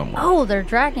them somewhere. Oh, they're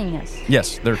dragging us.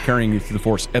 Yes, they're carrying you through the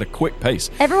forest at a quick pace.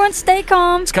 Everyone stay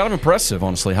calm. It's kind of impressive,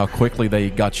 honestly, how quickly they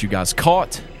got you guys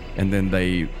caught, and then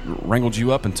they wrangled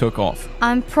you up and took off.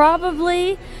 I'm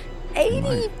probably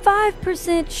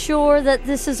 85% sure that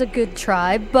this is a good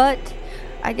tribe, but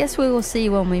I guess we will see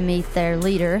when we meet their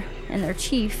leader and their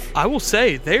chief. I will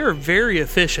say they are very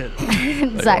efficient.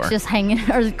 Zach's just hanging,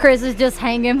 or Chris is just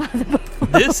hanging by the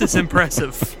buffalo. This is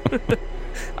impressive.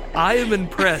 I am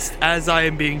impressed as I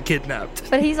am being kidnapped.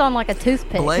 But he's on like a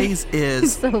toothpick. Blaze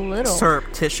is so little.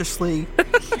 surreptitiously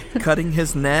cutting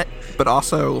his net, but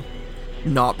also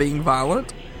not being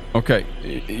violent. Okay,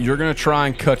 you're going to try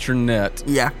and cut your net.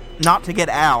 Yeah, not to get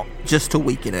out, just to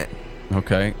weaken it.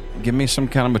 Okay, give me some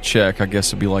kind of a check. I guess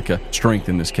it'd be like a strength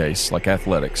in this case, like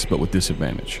athletics, but with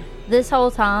disadvantage. This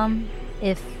whole time,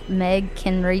 if Meg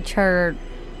can reach her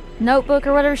notebook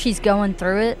or whatever, she's going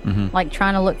through it, like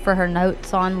trying to look for her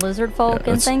notes on lizard folk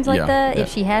and things like that, if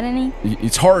she had any.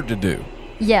 It's hard to do.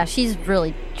 Yeah, she's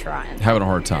really trying. Having a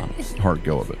hard time. Hard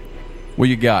go of it. What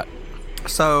you got?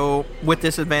 So, with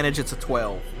disadvantage, it's a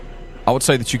 12. I would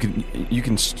say that you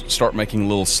can start making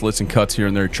little slits and cuts here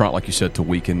and there, trying, like you said, to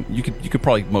weaken. You could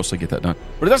probably mostly get that done,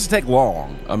 but it doesn't take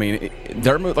long. I mean,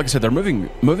 they're like I said, they're moving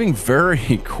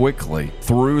very quickly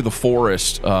through the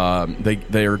forest.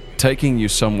 They are taking you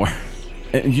somewhere,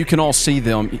 and you can all see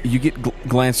them. You get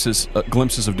glimpses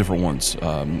of different ones,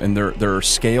 and their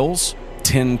scales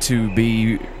tend to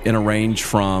be in a range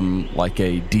from like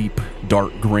a deep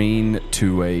dark green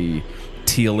to a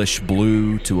tealish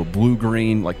blue to a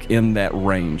blue-green, like in that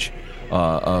range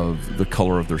of the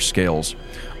color of their scales.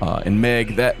 And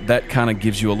Meg, that kind of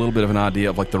gives you a little bit of an idea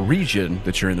of like the region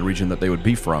that you're in, the region that they would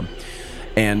be from.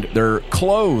 And their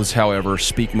clothes, however,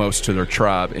 speak most to their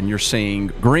tribe, and you're seeing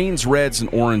greens, reds, and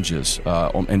oranges,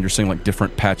 and you're seeing like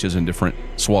different patches and different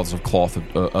swaths of cloth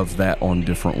of that on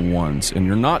different ones. And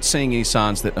you're not seeing any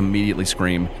signs that immediately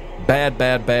scream, bad,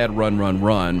 bad, bad, run, run,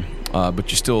 run.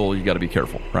 But you got to be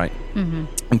careful, right? Mm-hmm.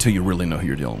 Until you really know who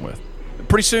you're dealing with.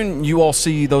 Pretty soon, you all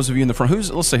see those of you in the front.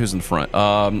 Let's say who's in the front.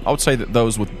 I would say that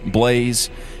those with Blaze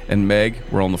and Meg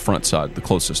were on the front side, the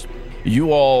closest.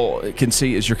 You all can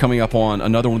see as you're coming up on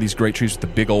another one of these great trees with the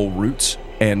big old roots,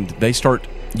 and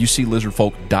you see lizard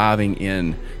folk diving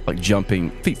in, like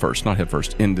jumping feet first, not head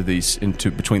first,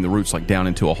 into between the roots, like down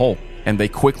into a hole. And they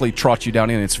quickly trot you down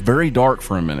in. It's very dark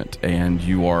for a minute, and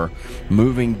you are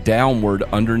moving downward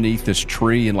underneath this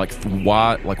tree and like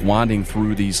winding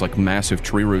through these like massive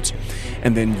tree roots,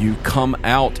 and then you come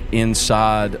out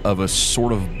inside of a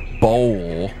sort of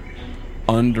bowl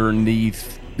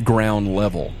underneath ground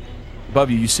level.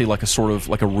 Above you, you see like a sort of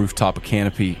like a rooftop, a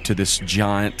canopy to this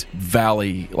giant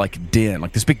valley, like den,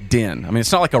 like this big den. I mean,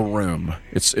 it's not like a room.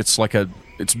 It's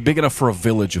big enough for a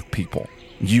village of people.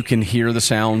 You can hear the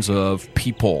sounds of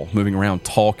people moving around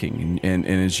talking, and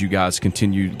as you guys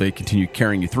they continue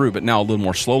carrying you through, but now a little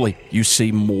more slowly, you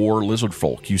see more lizard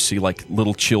folk. You see like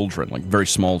little children, like very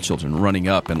small children running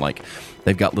up, and like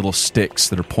they've got little sticks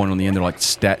that are pointed on the end. They're like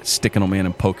sticking them in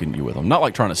and poking you with them. Not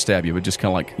like trying to stab you, but just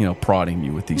kind of like, prodding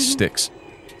you with these sticks.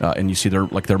 And you see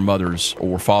their mothers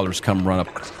or fathers come run up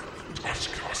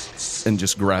and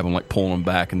just grab them, like pulling them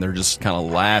back, and they're just kind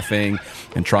of laughing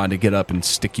and trying to get up and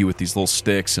stick you with these little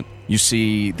sticks. And you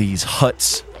see these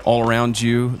huts all around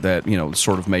you that,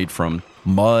 sort of made from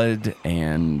mud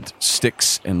and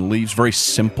sticks and leaves, very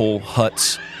simple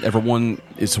huts. Everyone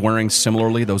is wearing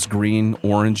similarly those green,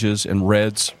 oranges, and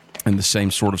reds, and the same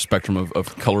sort of spectrum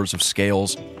of colors of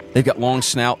scales. They've got long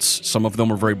snouts. Some of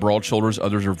them are very broad shoulders.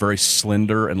 Others are very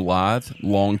slender and lithe,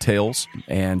 long tails.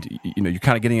 And, you're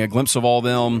kind of getting a glimpse of all of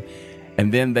them.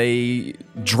 And then they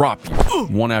drop you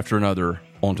one after another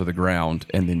onto the ground.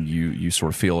 And then you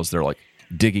sort of feel as they're like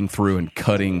digging through and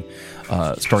cutting,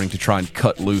 starting to try and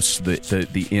cut loose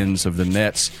the ends of the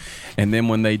nets. And then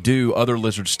when they do, other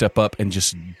lizards step up and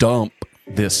just dump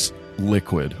this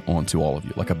liquid onto all of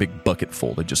you, like a big bucket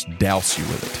full. They just douse you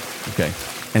with it, okay?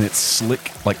 And it's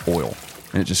slick like oil,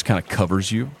 and it just kind of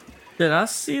covers you. Did I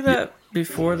see that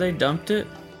before they dumped it?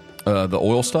 The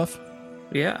oil stuff?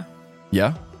 Yeah.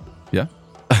 Yeah?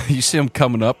 You see them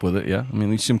coming up with it, yeah? I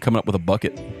mean, you see them coming up with a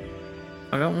bucket.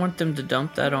 I don't want them to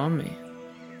dump that on me.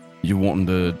 You want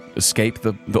them to escape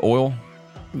the oil?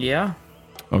 Yeah.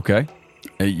 Okay.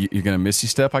 You're going to Misty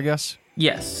Step, I guess?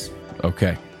 Yes.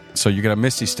 Okay. So you're going to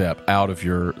Misty Step out of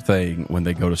your thing. When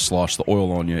they go to slosh the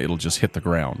oil on you, it'll just hit the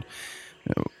ground.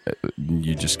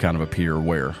 You just kind of appear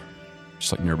where?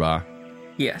 Just like nearby?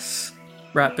 Yes.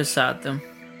 Right beside them.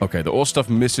 Okay, the oil stuff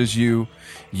misses you.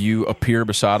 You appear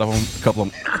beside them, a couple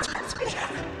of them,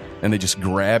 and they just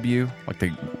grab you, like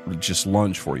they just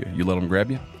lunge for you. You let them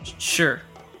grab you? Sure.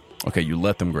 Okay, you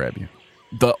let them grab you.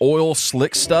 The oil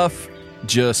slick stuff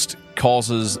just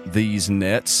causes these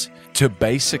nets to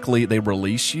basically, they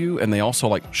release you, and they also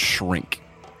like shrink.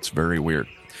 It's very weird.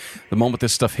 The moment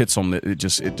this stuff hits them, it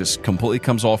just completely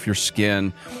comes off your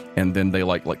skin, and then they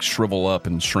like shrivel up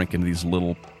and shrink into these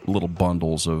little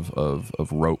bundles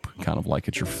of rope, kind of like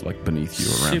like beneath you,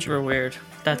 around you. Super weird.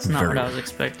 That's not what I was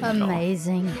expecting.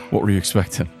 Amazing. What were you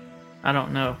expecting? I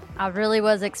don't know. I really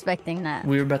was expecting that.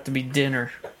 We were about to be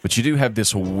dinner. But you do have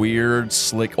this weird,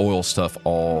 slick oil stuff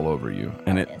all over you.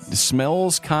 And it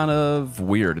smells kind of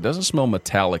weird. It doesn't smell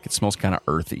metallic. It smells kind of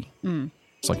earthy.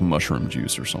 It's like mushroom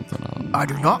juice or something. I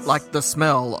do not like the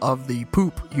smell of the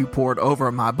poop you poured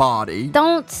over my body.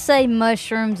 Don't say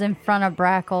mushrooms in front of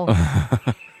Brackle.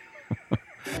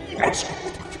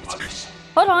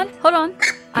 Hold on.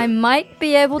 I might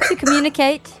be able to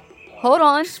communicate. Hold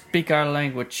on. Speak our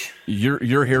language.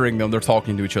 You're hearing them. They're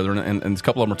talking to each other, and a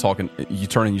couple of them are talking. You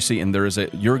turn and you see, and there is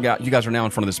you guys are now in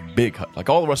front of this big hut. Like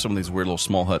all the rest of them, these weird little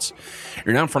small huts.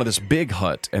 You're now in front of this big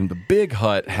hut, and the big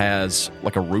hut has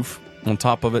like a roof on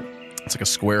top of it. It's like a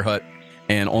square hut,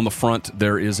 and on the front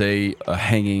there is a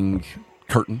hanging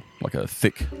curtain, like a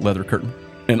thick leather curtain,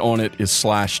 and on it is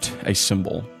slashed a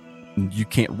symbol. You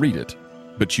can't read it,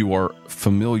 but you are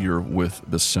familiar with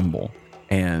the symbol,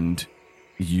 and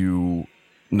you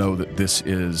know that this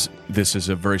is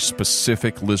a very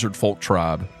specific lizard folk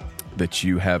tribe that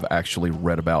you have actually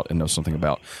read about and know something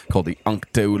about, called the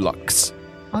Annk'Teu'Lak'S.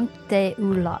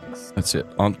 Annk'Teu'Lak'S. That's it.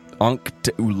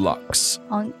 Annk'Teu'Lak'S.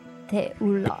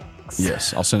 Annk'Teu'Lak'S.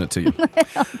 Yes, I'll send it to you.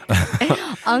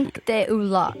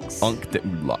 Annk'Teu'Lak'S.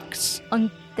 Annk'Teu'Lak'S.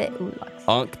 Annk'Teu'Lak'S.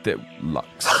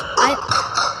 Annk'Teu'Lak'S.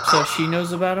 So she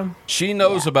knows about him? She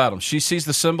knows about him. She sees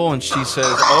the symbol and she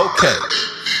says, okay,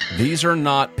 these are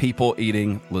not people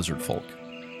eating lizard folk.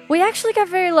 We actually got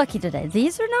very lucky today.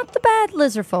 These are not the bad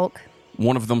lizard folk.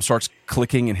 One of them starts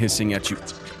clicking and hissing at you.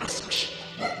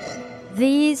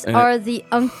 These are the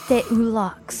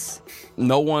Annk'Teu'Lak'S.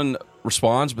 No one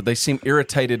responds, but they seem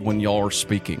irritated when y'all are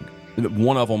speaking.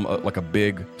 One of them, like a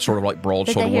big, sort of like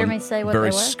broad-shouldered one, Did they hear me say what very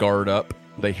they were? scarred up.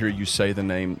 They hear you say the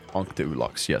name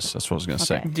Annk'Teu'Lak'S. Yes, that's what I was going to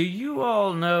say. Do you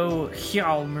all know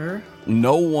Hjalmar?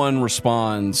 No one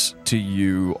responds to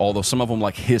you, although some of them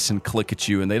like hiss and click at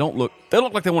you, and they don't look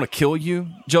like they want to kill you,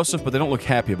 Joseph, but they don't look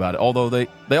happy about it. Although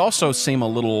they also seem a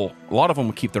lot of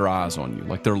them keep their eyes on you,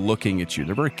 like they're looking at you.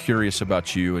 They're very curious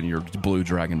about you and your blue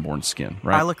dragonborn skin,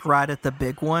 right? I look right at the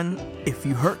big one. If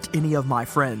you hurt any of my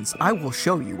friends, I will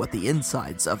show you what the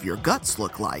insides of your guts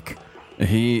look like.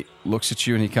 He looks at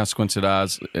you and he kind of squints his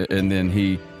eyes, and then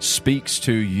he speaks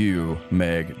to you,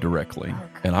 Meg, directly.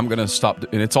 And I'm going to stop,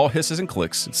 and it's all hisses and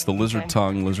clicks. It's the lizard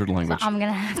tongue, lizard language. So I'm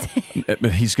going to have to...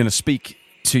 He's going to speak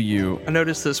to you. I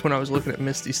noticed this when I was looking at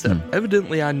Misty Step.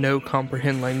 Evidently, I know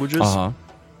comprehend languages. Uh-huh.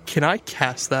 Can I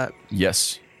cast that?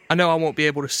 Yes. I know I won't be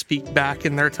able to speak back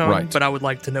in their tongue, Right. but I would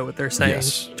like to know what they're saying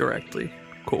Yes. directly.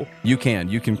 Cool. You can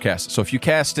cast it. So if you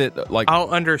cast it, like... I'll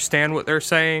understand what they're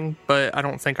saying, but I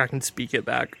don't think I can speak it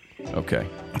back. Okay.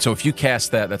 So if you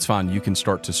cast that, that's fine. You can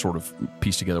start to sort of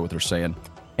piece together what they're saying.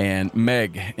 And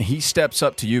Meg, he steps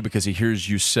up to you because he hears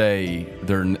you say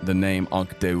the name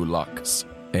Annk'Teu'Lak'S,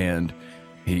 and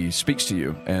he speaks to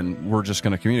you. And we're just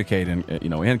going to communicate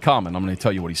in common. I'm going to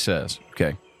tell you what he says.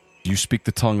 Okay. You speak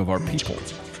the tongue of our people.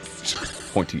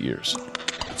 Pointy ears.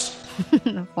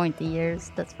 Pointy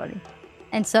ears. That's funny.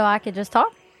 And so I could just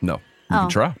talk? No. You can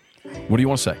try. What do you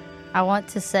want to say? I want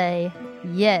to say,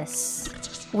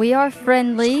 yes, we are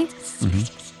friendly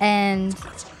and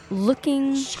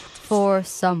looking for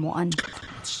someone.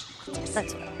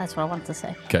 That's what I want to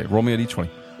say. Okay. Roll me a d20.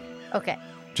 Okay.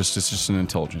 It's just an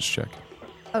intelligence check.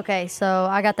 Okay, so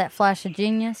I got that flash of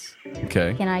genius.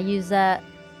 Okay. Can I use that?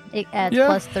 It adds Yeah.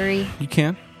 +3. You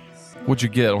can. What'd you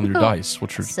get on your dice?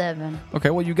 What's your... 7.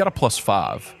 Okay, well, you got a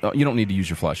 +5. You don't need to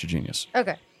use your flash of genius.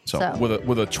 Okay. So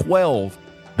with a 12,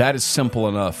 that is simple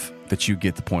enough that you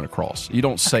get the point across. You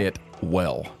don't say it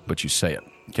well, but you say it.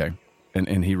 Okay,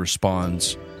 and he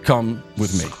responds, "Come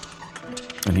with me."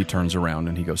 And he turns around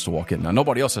and he goes to walk in. Now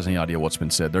nobody else has any idea what's been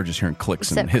said. They're just hearing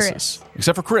clicks and hisses, Chris.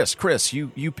 except for Chris. Chris,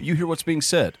 you hear what's being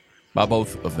said by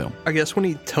both of them. I guess when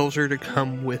he tells her to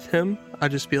come with him, I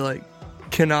just be like,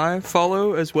 can I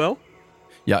follow as well?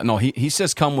 Yeah, no, he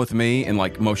says, "Come with me," and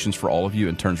like motions for all of you,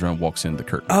 and turns around and walks into the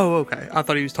curtain. Oh, okay. I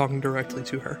thought he was talking directly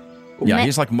to her. Yeah,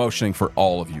 he's like motioning for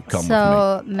all of you. Come with me.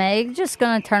 So Meg just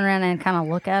gonna turn around and kind of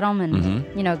look at him and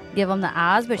give him the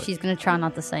eyes, but she's gonna try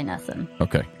not to say nothing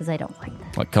Okay, because they don't like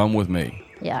that. like come with me.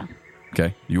 Yeah.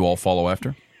 Okay, you all follow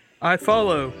after. I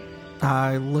follow.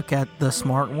 I look at the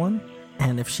smart one,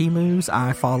 and if she moves,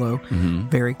 I follow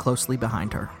very closely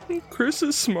behind her. Chris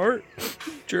is smart.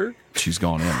 Jerk. She's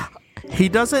gone in. He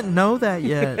doesn't know that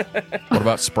yet. What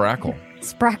about Sprackle?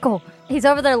 Sprackle. He's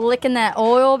over there licking that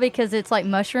oil because it's like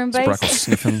mushroom based. Sprackle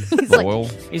sniffing the like- oil.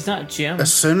 He's not Jim.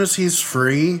 As soon as he's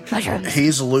free, Mushrooms.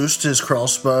 he's loosed his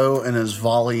crossbow and is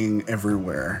volleying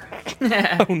everywhere.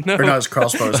 Oh no! Or not his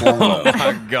crossbow, his longbow. Oh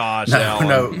my gosh, Alan.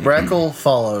 No, Brackle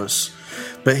follows,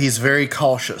 but he's very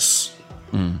cautious.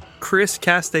 Chris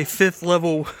cast a 5th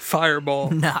level fireball.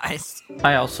 Nice.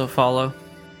 I also follow.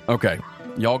 Okay,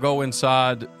 y'all go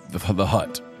inside the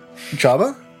hut.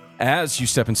 Jabba? As you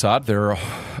step inside, there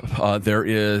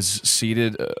is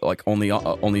seated like on the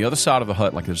other side of the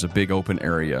hut. Like there's a big open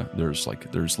area. There's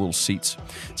little seats.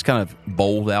 It's kind of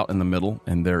bowled out in the middle,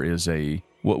 and there is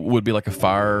what would be like a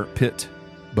fire pit,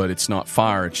 but it's not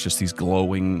fire. It's just these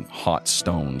glowing hot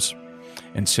stones.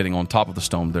 And sitting on top of the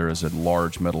stone, there is a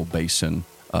large metal basin,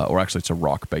 or actually it's a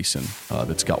rock basin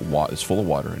that's got it's full of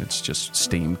water, and it's just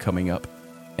steam coming up.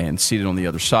 And seated on the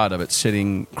other side of it,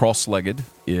 sitting cross-legged,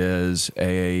 is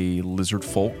a lizard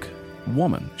folk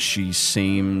woman. She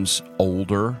seems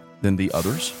older than the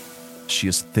others. She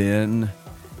is thin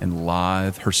and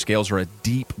lithe. Her scales are a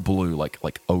deep blue, like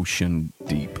ocean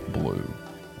deep blue.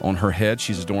 On her head,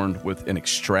 she's adorned with an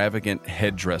extravagant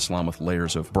headdress lined with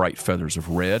layers of bright feathers of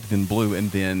red, then blue, and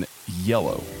then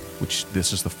yellow, which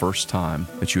this is the first time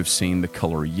that you have seen the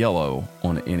color yellow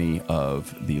on any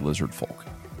of the lizard folk.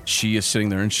 She is sitting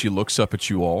there and she looks up at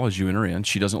you all as you enter in.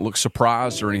 She doesn't look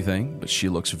surprised or anything, but she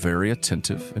looks very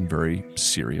attentive and very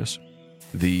serious.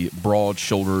 The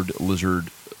broad-shouldered lizard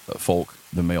folk,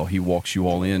 the male, he walks you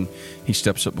all in. He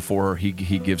steps up before her. He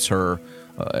gives her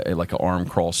like an arm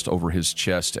crossed over his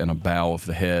chest and a bow of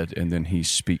the head, and then he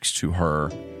speaks to her.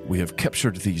 We have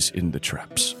captured these in the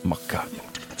traps, Makka.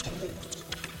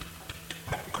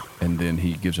 And then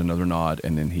he gives another nod,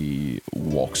 and then he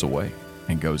walks away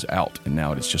and goes out, and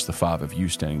now it is just the 5 of you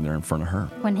standing there in front of her.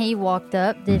 When he walked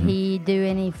up, did he do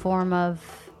any form of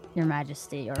Your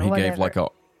Majesty or He whatever? gave like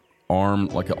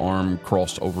an arm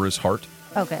crossed over his heart,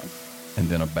 Okay. and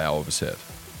then a bow of his head.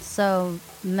 So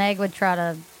Meg would try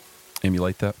to,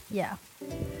 Emulate that? yeah,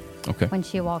 Okay. when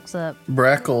she walks up.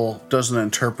 Brackle does an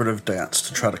interpretive dance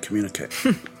to try to communicate.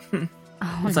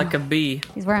 It's like a bee.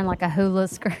 He's wearing like a hula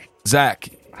skirt. Zach,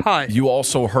 Hi. you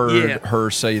also heard Yeah. her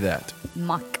say that.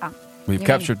 Maka. We've You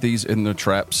captured these in the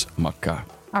traps, Makka.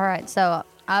 All right, so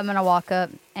I'm going to walk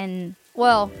up and,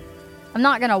 well, I'm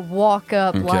not going to walk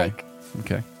up like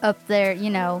Okay. up there,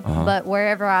 but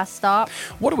wherever I stop.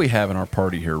 What do we have in our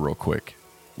party here, real quick?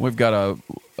 We've got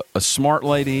a smart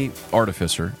lady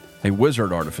artificer, a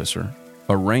wizard artificer,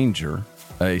 a ranger,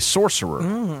 a sorcerer.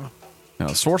 Now,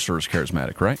 a sorcerer is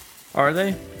charismatic, right? Are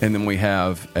they? And then we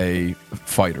have a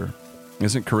fighter.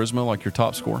 Isn't charisma like your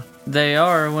top score? They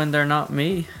are when they're not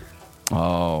me.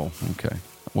 Oh, okay.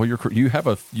 Well, you have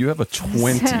a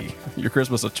 20. Your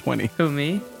charisma's a 20. Who,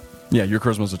 me? Yeah, your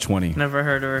charisma's a 20. Never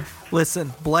heard of her.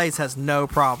 Listen, Blaze has no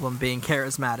problem being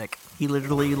charismatic. He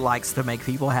literally likes to make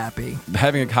people happy.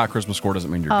 Having a high charisma score doesn't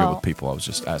mean you're good with people. I was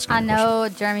just asking. I a question. know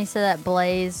Jeremy said that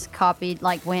Blaze copied,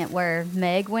 went where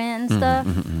Meg went and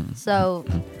stuff. So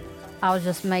I was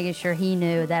just making sure he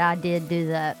knew that I did do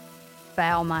that.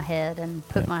 Bow my head and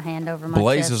put my hand over my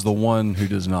Blaze chest. is the one who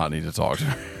does not need to talk to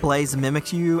her. Blaze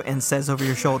mimics you and says over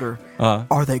your shoulder,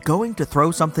 "Are they going to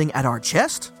throw something at our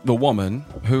chest?" The woman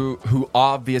who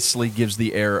obviously gives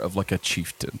the air of like a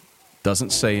chieftain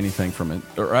doesn't say anything from it.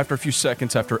 Or after a few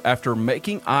seconds, after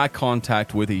making eye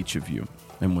contact with each of you,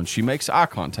 and when she makes eye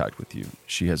contact with you,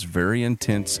 she has very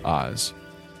intense eyes.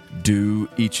 Do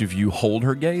each of you hold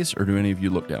her gaze, or do any of you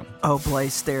look down? Oh,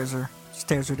 Blaze stares her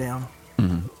down.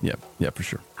 Yeah, for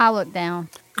sure. I look down.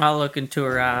 I'll look into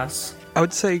her eyes. I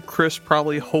would say Chris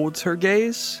probably holds her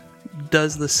gaze,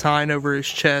 does the sign over his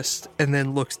chest, and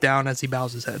then looks down as he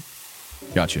bows his head.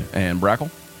 Gotcha. And Brackle?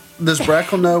 Does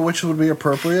Brackle know which would be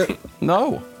appropriate?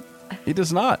 No, he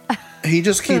does not. He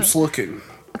just keeps looking.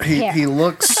 He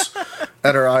looks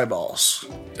at her eyeballs.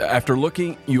 After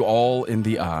looking you all in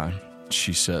the eye,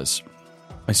 she says,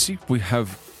 I see we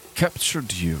have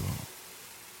captured you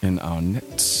in our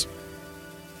nets.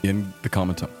 In the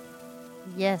common tongue.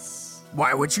 Yes.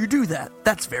 Why would you do that?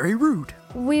 That's very rude.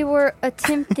 We were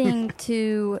attempting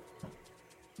to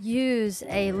use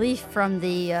a leaf from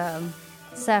the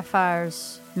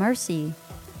Sapphire's Mercy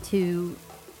to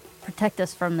protect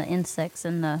us from the insects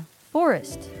in the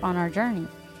forest on our journey.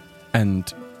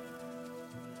 And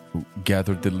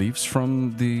gathered the leaves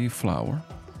from the flower?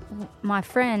 My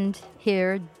friend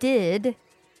here did,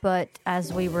 but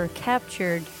as we were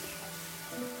captured,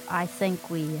 I think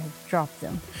we have dropped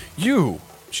them. You,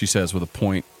 she says with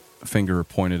a finger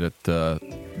pointed at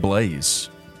Blaze.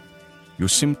 You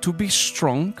seem to be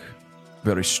strong,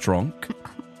 very strong.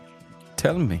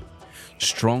 tell me,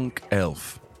 strong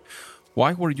elf,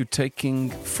 why were you taking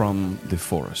from the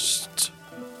forest,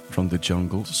 from the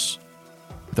jungles,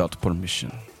 without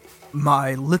permission?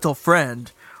 My little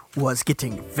friend was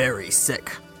getting very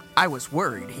sick. I was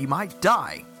worried he might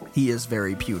die. He is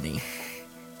very puny.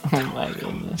 Oh my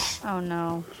goodness. Oh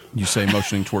no. You say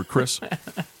motioning toward Chris?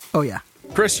 Oh, yeah.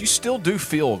 Chris, you still do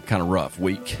feel kind of rough,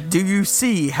 weak. Do you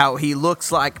see how he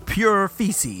looks like pure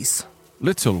feces?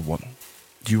 Little one,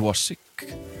 you are sick.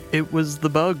 It was the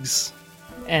bugs.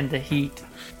 And the heat.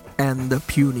 And the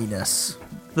puniness.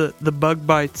 The bug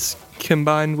bites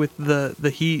combined with the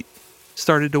heat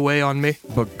started to weigh on me.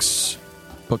 Bugs.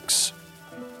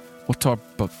 What are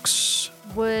bugs?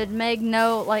 Would Meg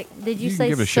know, like, did you can say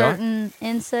give it a shot. certain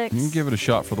insects? You can give it a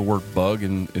shot for the word bug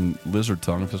in lizard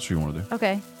tongue if that's what you want to do.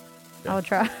 Okay. I'll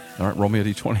try. All right, roll me a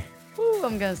d20. Ooh,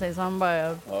 I'm going to say something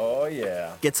bad. Oh,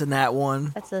 yeah. Gets in that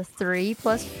one. That's a 3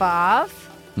 plus 5.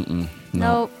 No.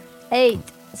 Nope. 8.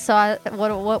 So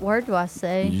what word do I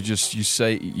say?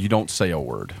 You don't say a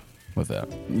word with that.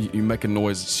 You make a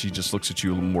noise, she just looks at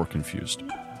you a little more confused.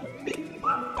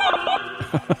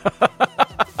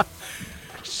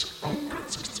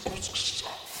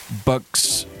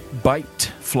 Bugs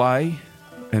bite, fly,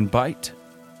 and bite?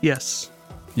 Yes.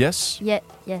 Yes?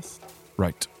 Yes.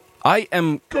 Right. I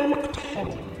am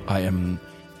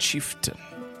chieftain.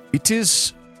 It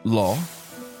is law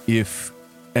if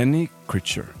any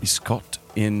creature is caught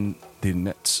in the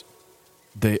nets,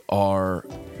 they are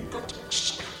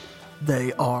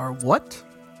what?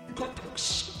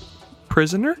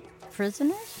 Prisoner?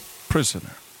 Prisoners?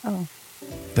 prisoner. Oh.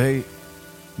 They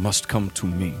must come to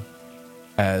me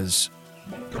and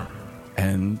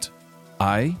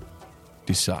I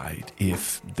decide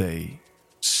if they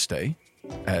stay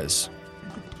as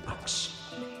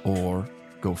or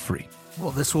go free.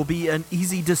 Well, this will be an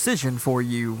easy decision for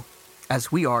you,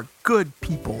 as we are good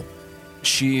people.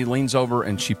 She leans over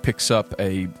and she picks up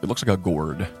it looks like a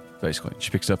gourd, basically.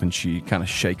 She picks up and she kind of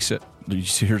shakes it. You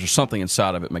see, here's something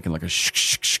inside of it making like a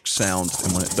sh sound.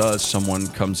 And when it does, someone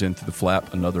comes in through the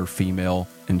flap, another female,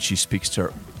 and she speaks to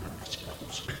her,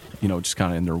 just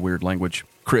kind of in their weird language.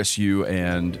 Chris, you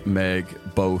and Meg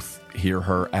both hear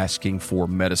her asking for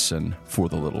medicine for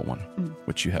the little one,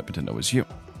 which you happen to know is you.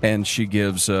 And she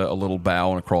gives a little bow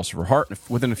and a cross of her heart.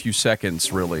 Within a few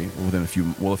seconds, really, a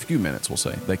few minutes, we'll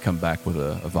say, they come back with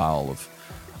a vial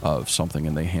of something,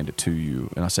 and they hand it to you.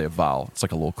 And I say a vial. It's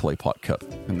like a little clay pot cup.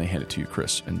 And they hand it to you,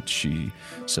 Chris. And she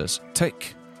says,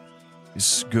 "Take.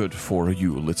 It's good for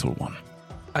you, little one."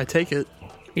 I take it.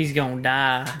 He's gonna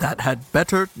die. That had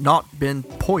better not been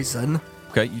poison.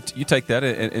 Okay, you take that,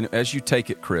 and as you take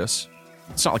it, Chris,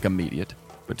 it's not like immediate,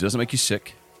 but it doesn't make you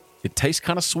sick. It tastes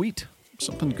kind of sweet.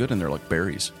 Something good in there, like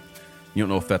berries. You don't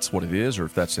know if that's what it is or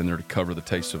if that's in there to cover the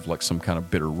taste of like some kind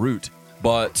of bitter root.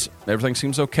 But everything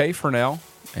seems okay for now,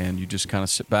 and you just kind of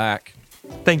sit back.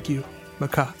 Thank you,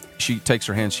 Maka. She takes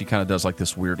her hands, she kind of does like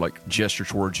this weird like gesture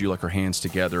towards you, like her hands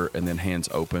together and then hands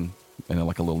open, and then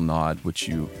like a little nod, which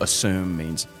you assume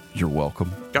means you're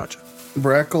welcome. Gotcha.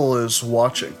 Brackle is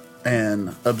watching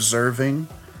and observing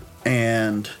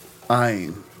and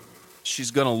eyeing.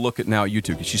 She's going to look at now you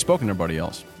two, because she's spoken to everybody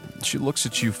else. She looks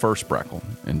at you first, Brackle,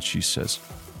 and she says,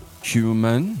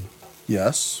 "Human,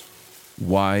 Yes,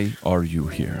 why are you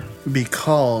here?"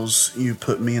 because you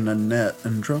put me in a net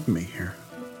and drug me here.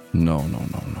 No.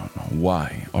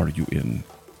 Why are you in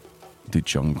the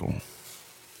jungle?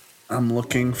 I'm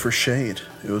looking for shade.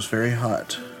 It was very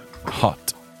hot.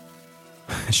 Hot.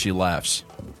 She laughs.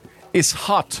 It's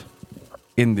hot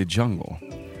in the jungle,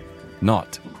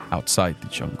 not outside the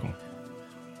jungle.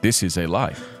 This is a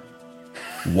lie.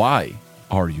 Why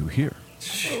are you here?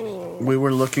 We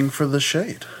were looking for the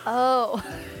shade. Oh.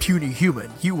 Puny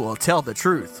human, you will tell the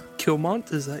truth.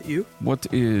 Kilmont, is that you? What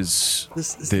is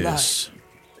This is this?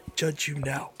 Judge you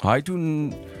now.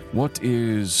 What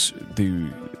is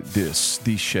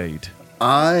the shade?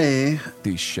 I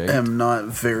The shade? am not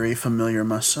very familiar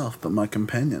myself, but my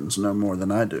companions know more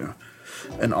than I do.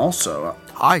 And also,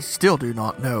 I still do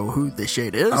not know who the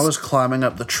shade is. I was climbing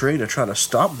up the tree to try to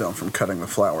stop them from cutting the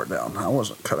flower down. I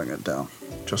wasn't cutting it down.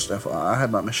 Just FYI, I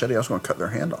had my machete. I was going to cut their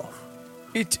hand off.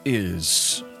 It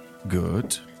is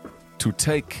good to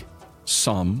take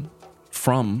some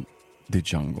from the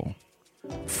jungle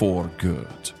for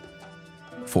good,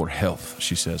 for health,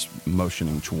 she says,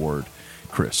 motioning toward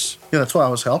Chris. Yeah, that's why I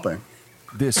was helping.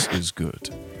 This is good.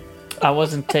 I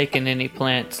wasn't taking any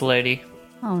plants, lady.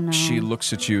 Oh no. She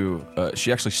looks at you.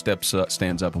 She actually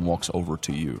stands up and walks over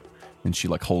to you, and she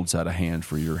like holds out a hand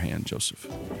for your hand, Joseph.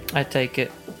 I take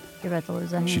it. You're about to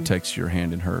lose a hand. She takes your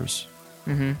hand in hers.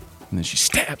 Mm-hmm. And then she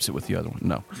stabs it with the other one.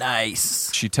 No.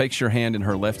 Nice. She takes your hand in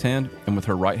her left hand, and with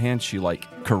her right hand, she,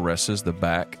 caresses the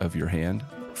back of your hand,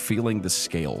 feeling the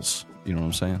scales. You know what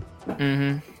I'm saying?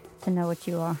 Mm-hmm. To know what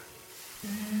you are.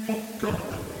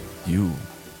 You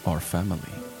are family.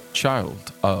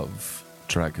 Child of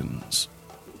dragons.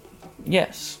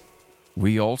 Yes.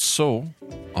 We also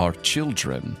are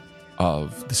children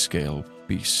of the scale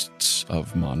beasts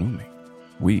of Manumi.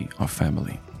 We are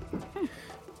family.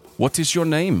 What is your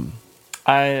name?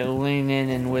 I lean in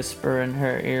and whisper in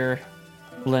her ear,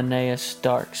 Linnaeus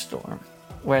Darkstorm,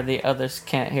 where the others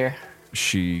can't hear.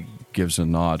 She gives a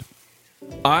nod.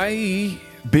 I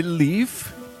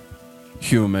believe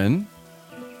human,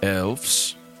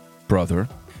 elves, brother,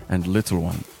 and little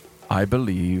one. I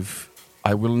believe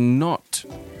I will not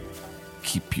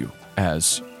keep you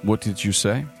as, what did you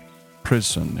say?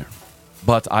 Prisoner.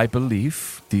 But I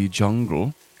believe the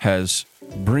jungle has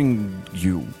bring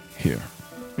you here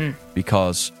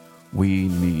because we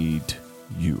need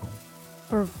you.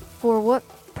 For what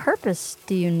purpose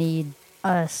do you need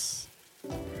us?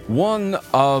 One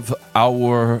of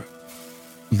our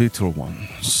little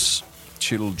ones,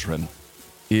 children,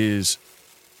 is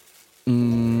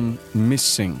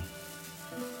missing.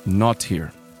 Not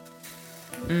here.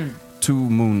 2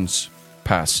 moons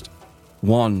passed.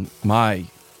 One, my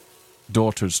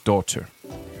daughter's daughter.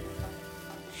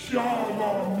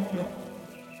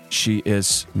 She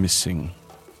is missing.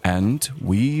 And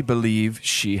we believe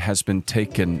she has been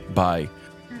taken by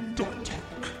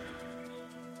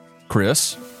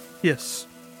Chris. Yes.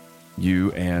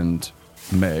 You and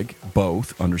Meg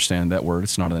both understand that word.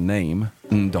 It's not a name.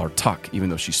 Ndartak, even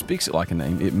though she speaks it like a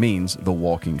name, it means the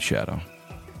walking shadow.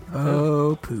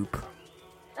 Oh, poop.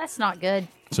 That's not good.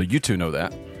 So you two know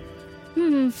that.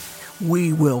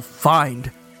 We will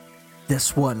find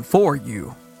this one for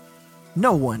you.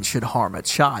 No one should harm a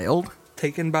child.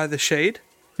 Taken by the shade?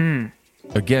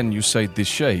 Again, you say the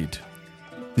shade.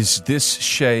 Is this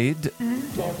shade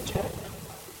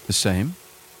the same?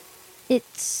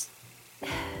 It's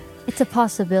a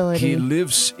possibility. He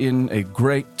lives in a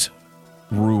great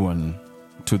ruin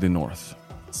to the north.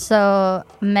 So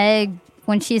Meg,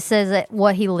 when she says that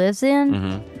what he lives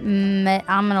in,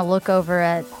 I'm gonna look over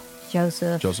at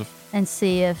Joseph and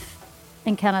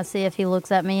kind of see if he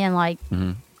looks at me and like,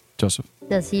 Joseph,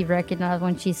 does he recognize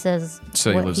when she says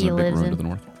say what he lives in a big ruin to the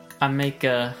north. I make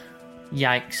a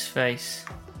yikes face.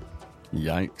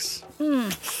 Yikes. Okie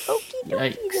dokie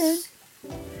then. Yikes.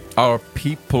 Our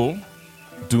people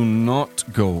do not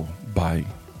go by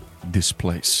this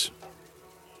place.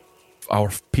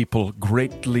 Our people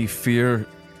greatly fear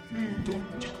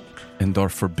and are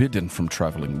forbidden from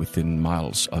traveling within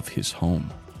miles of his home.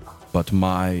 But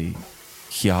my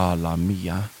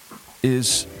Hyalamia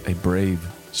is a brave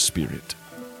spirit.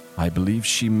 I believe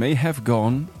she may have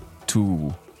gone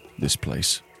to this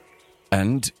place.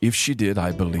 And if she did,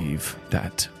 I believe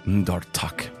that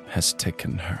Ndartak has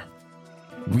taken her.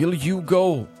 Will you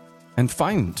go and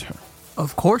find her?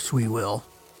 Of course we will.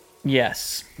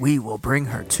 Yes. We will bring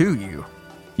her to you.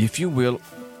 If you will,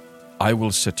 I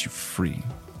will set you free.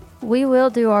 We will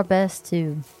do our best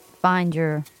to find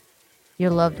your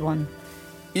loved one.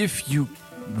 If you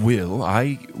will,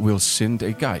 I will send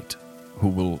a guide who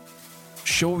will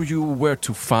show you where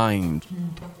to find.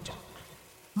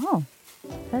 Oh,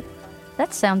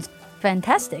 that sounds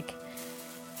fantastic.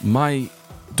 My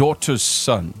daughter's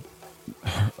son.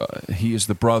 He is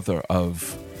the brother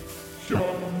of...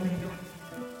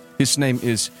 His name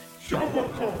is...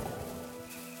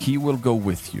 He will go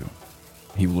with you.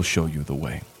 He will show you the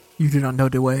way. You do not know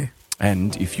the way.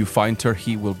 And if you find her,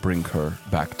 he will bring her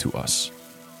back to us.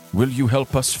 Will you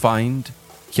help us find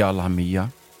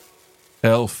Hyalamia?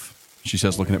 Elf, she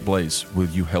says, looking at Blaze, will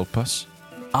you help us?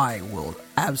 I will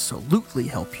absolutely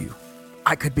help you.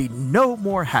 I could be no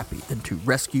more happy than to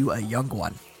rescue a young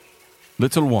one.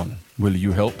 Little one, will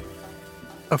you help?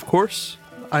 Of course.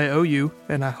 I owe you,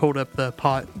 and I hold up the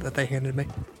pot that they handed me.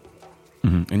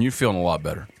 And you're feeling a lot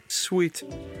better. Sweet.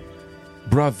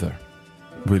 Brother,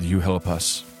 will you help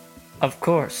us? Of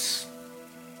course.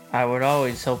 I would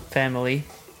always help family.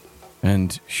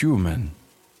 And human,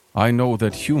 I know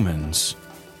that humans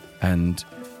and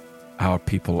our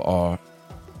people are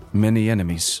many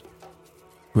enemies.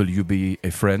 Will you be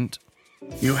a friend?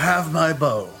 You have my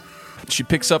bow. She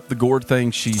picks up the gourd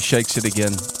thing, she shakes it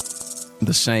again.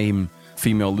 The same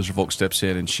female lizard folk steps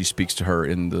in and she speaks to her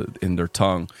in their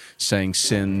tongue, saying,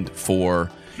 "Send for."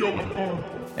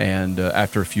 And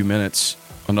after a few minutes,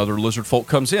 another lizard folk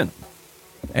comes in.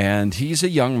 And he's a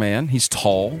young man. He's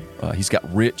tall. He's got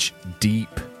rich,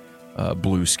 deep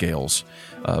blue scales.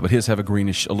 But his have a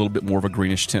little bit more of a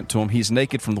greenish tint to him. He's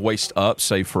naked from the waist up,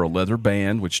 save for a leather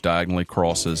band, which diagonally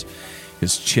crosses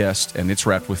his chest, and it's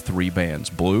wrapped with 3 bands,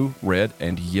 blue, red,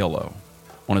 and yellow.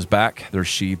 On his back, there's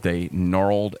sheathed a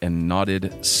gnarled and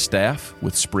knotted staff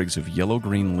with sprigs of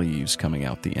yellow-green leaves coming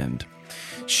out the end.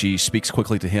 She speaks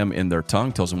quickly to him in their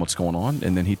tongue, tells him what's going on,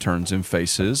 and then he turns and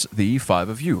faces the 5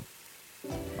 of you.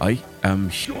 I am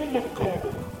here.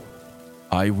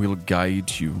 I will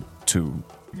guide you to...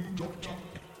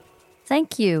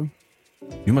 Thank you.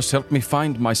 You must help me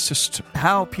find my sister.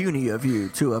 How puny of you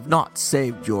to have not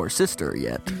saved your sister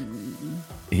yet.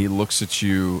 He looks at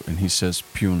you and he says,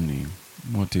 puny.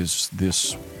 What is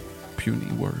this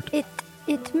puny word?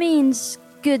 It means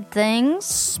good things.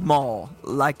 Small,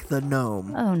 like the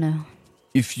gnome. Oh, no.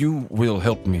 If you will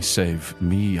help me save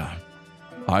Mia,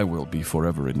 I will be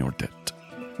forever in your debt.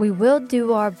 We will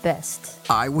do our best.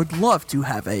 I would love to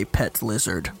have a pet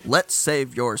lizard. Let's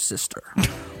save your sister.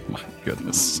 My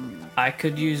goodness. I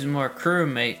could use more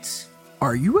crewmates.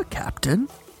 Are you a captain?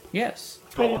 Yes.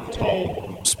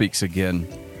 Speaks again.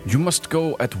 You must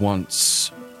go at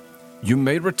once. You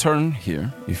may return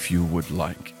here if you would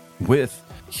like, with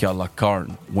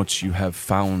Annk'Teu'Lak'S once you have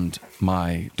found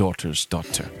my daughter's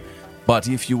daughter. But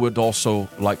if you would also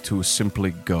like to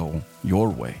simply go your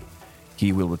way,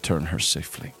 he will return her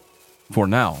safely. For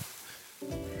now,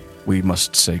 we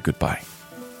must say goodbye.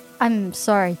 I'm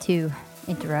sorry to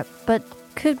interrupt, but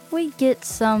could we get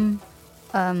some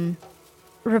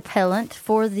repellent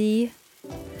for the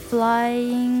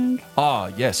flying? Ah,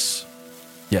 yes.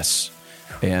 Yes.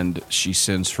 And she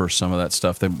sends for some of that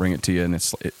stuff. They bring it to you, and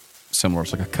it's similar.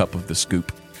 It's like a cup of the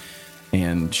scoop.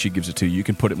 And she gives it to you. You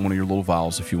can put it in one of your little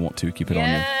vials if you want to. Keep it on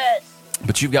you.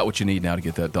 But you've got what you need now to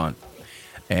get that done.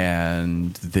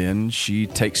 And then she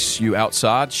takes you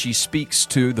outside. She speaks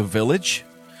to the village.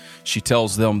 She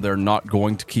tells them they're not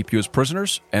going to keep you as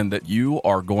prisoners and that you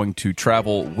are going to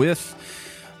travel with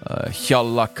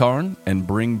Annk'Teu'Lak'S and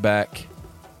bring back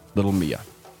little Mia.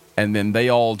 And then they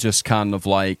all just kind of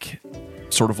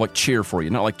sort of like cheer for you.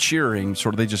 Not like cheering,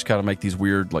 sort of they just kind of make these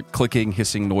weird like clicking,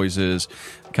 hissing noises,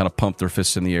 kind of pump their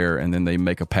fists in the air, and then they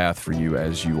make a path for you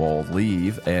as you all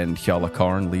leave, and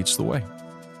Annk'Teu'Lak'S leads the way.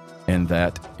 And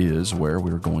that is where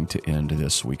we're going to end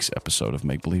this week's episode of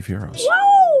Make Believe Heroes.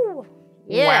 Woo!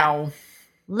 Yeah. Wow.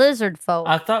 Lizard folk.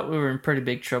 I thought we were in pretty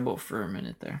big trouble for a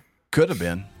minute there. Could have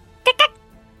been.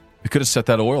 We could have set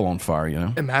that oil on fire, you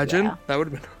know? Imagine. Yeah. That would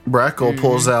have been... Brackle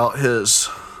pulls out his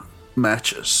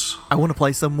matches. I want to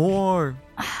play some more.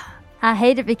 I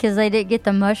hate it because they didn't get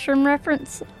the mushroom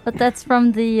reference, but that's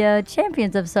from the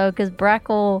Champions episode because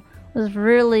Brackle was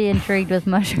really intrigued with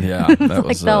mushrooms. Yeah, that like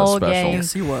was the whole special. game.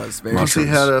 Yes, he was. Very Plus, he true.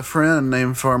 had a friend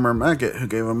named Farmer Maggot who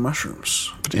gave him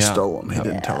mushrooms, but he Yeah. stole them. He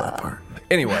didn't tell that part.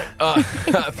 Anyway,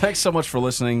 thanks so much for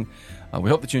listening. We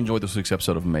hope that you enjoyed this week's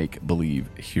episode of Make Believe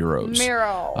Heroes. We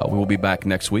will be back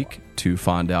next week to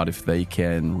find out if they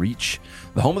can reach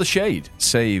the home of the shade,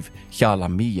 save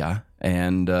Mia,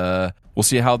 and we'll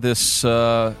see how this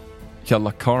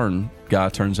Annk'Teu'Lak'S guy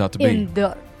turns out to be. In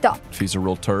the dark. If he's a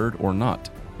real turd or not.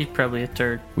 He's probably a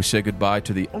turd. We say goodbye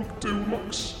to the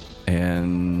Annk'Teu'Lak'S,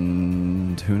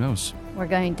 and who knows? We're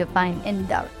going to find in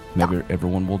the Maybe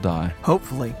everyone will die.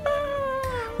 Hopefully.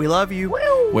 We love you.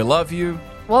 We love you.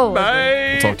 Whoa.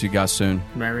 Bye. We'll talk to you guys soon.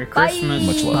 Merry Christmas.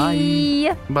 Much love.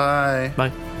 Bye. Bye.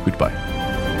 Bye. Goodbye.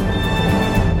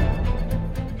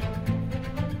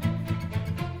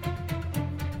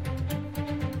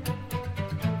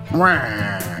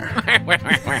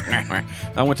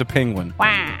 I went to Penguin.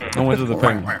 I went to the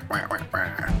Penguin.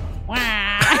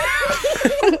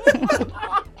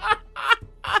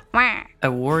 A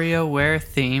WarioWare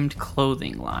themed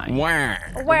clothing line.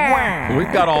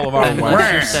 We've got all of our Leisure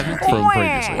whas 17. from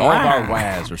previously. All of our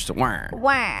whas are still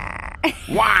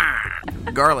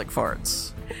Garlic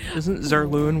farts. Isn't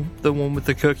Zerluin the one with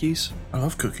the cookies? I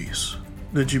love cookies.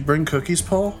 Did you bring cookies,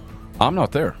 Paul? I'm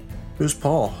not there. Who's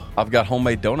Paul? I've got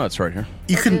homemade donuts right here.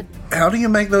 You can. How do you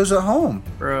make those at home?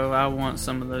 Bro, I want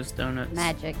some of those donuts.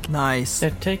 Magic. Nice.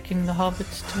 They're taking the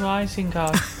hobbits to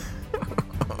Isengard.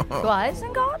 To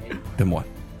Isengard? Then what?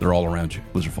 They're all around you,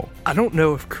 lizard folk. I don't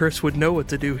know if Chris would know what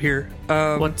to do here.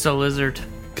 What's a lizard?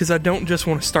 Because I don't just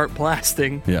want to start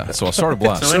blasting. Yeah, so I started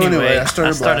blast. So anyway, I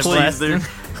started blasting.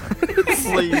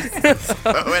 Please.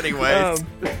 So anyways.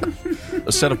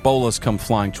 A set of bolas come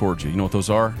flying towards you. You know what those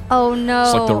are? Oh no.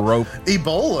 It's like the rope.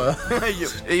 Ebola.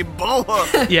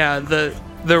 Ebola. Yeah, the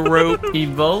rope.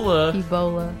 Ebola.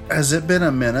 Ebola. Has it been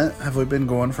a minute? Have we been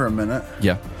going for a minute?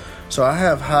 Yeah. So I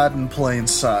have hide in plain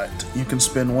sight. You can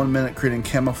spend 1 minute creating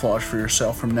camouflage for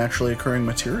yourself from naturally occurring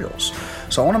materials.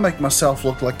 So I want to make myself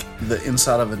look like the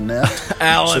inside of a net.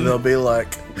 Alan. So they'll be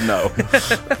like, No.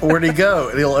 where'd he go?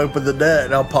 And he'll open the net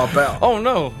and I'll pop out. Oh,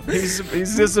 no. He's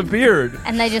disappeared.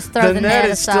 And they just throw The the net net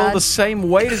is aside. still the same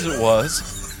weight as it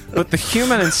was, but the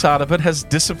human inside of it has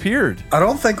disappeared. I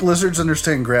don't think lizards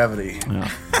understand gravity.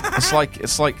 Yeah.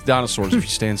 It's like dinosaurs. If you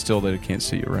stand still, they can't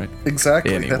see you, right?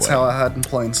 Exactly. Anyway. That's how I hide in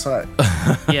plain sight.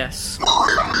 Yes.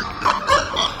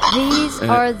 These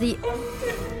are the.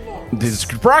 Does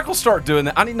Brackle start doing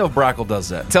that? I need to know if Brackle does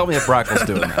that. Tell me if Brackle's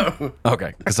doing that.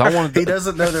 Okay, because I wanted to... He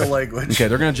doesn't know their language. Okay,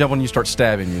 they're going to jump on you and start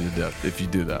stabbing you to death if you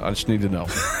do that. I just need to know.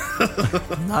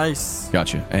 Nice.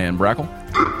 Gotcha. And Brackle?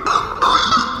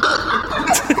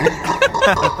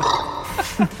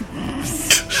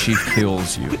 She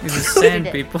kills you. These are sand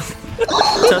people.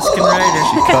 Tuscan Raider.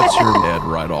 She cuts your head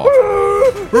right off.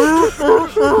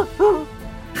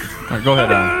 All right, go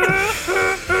ahead, Alan.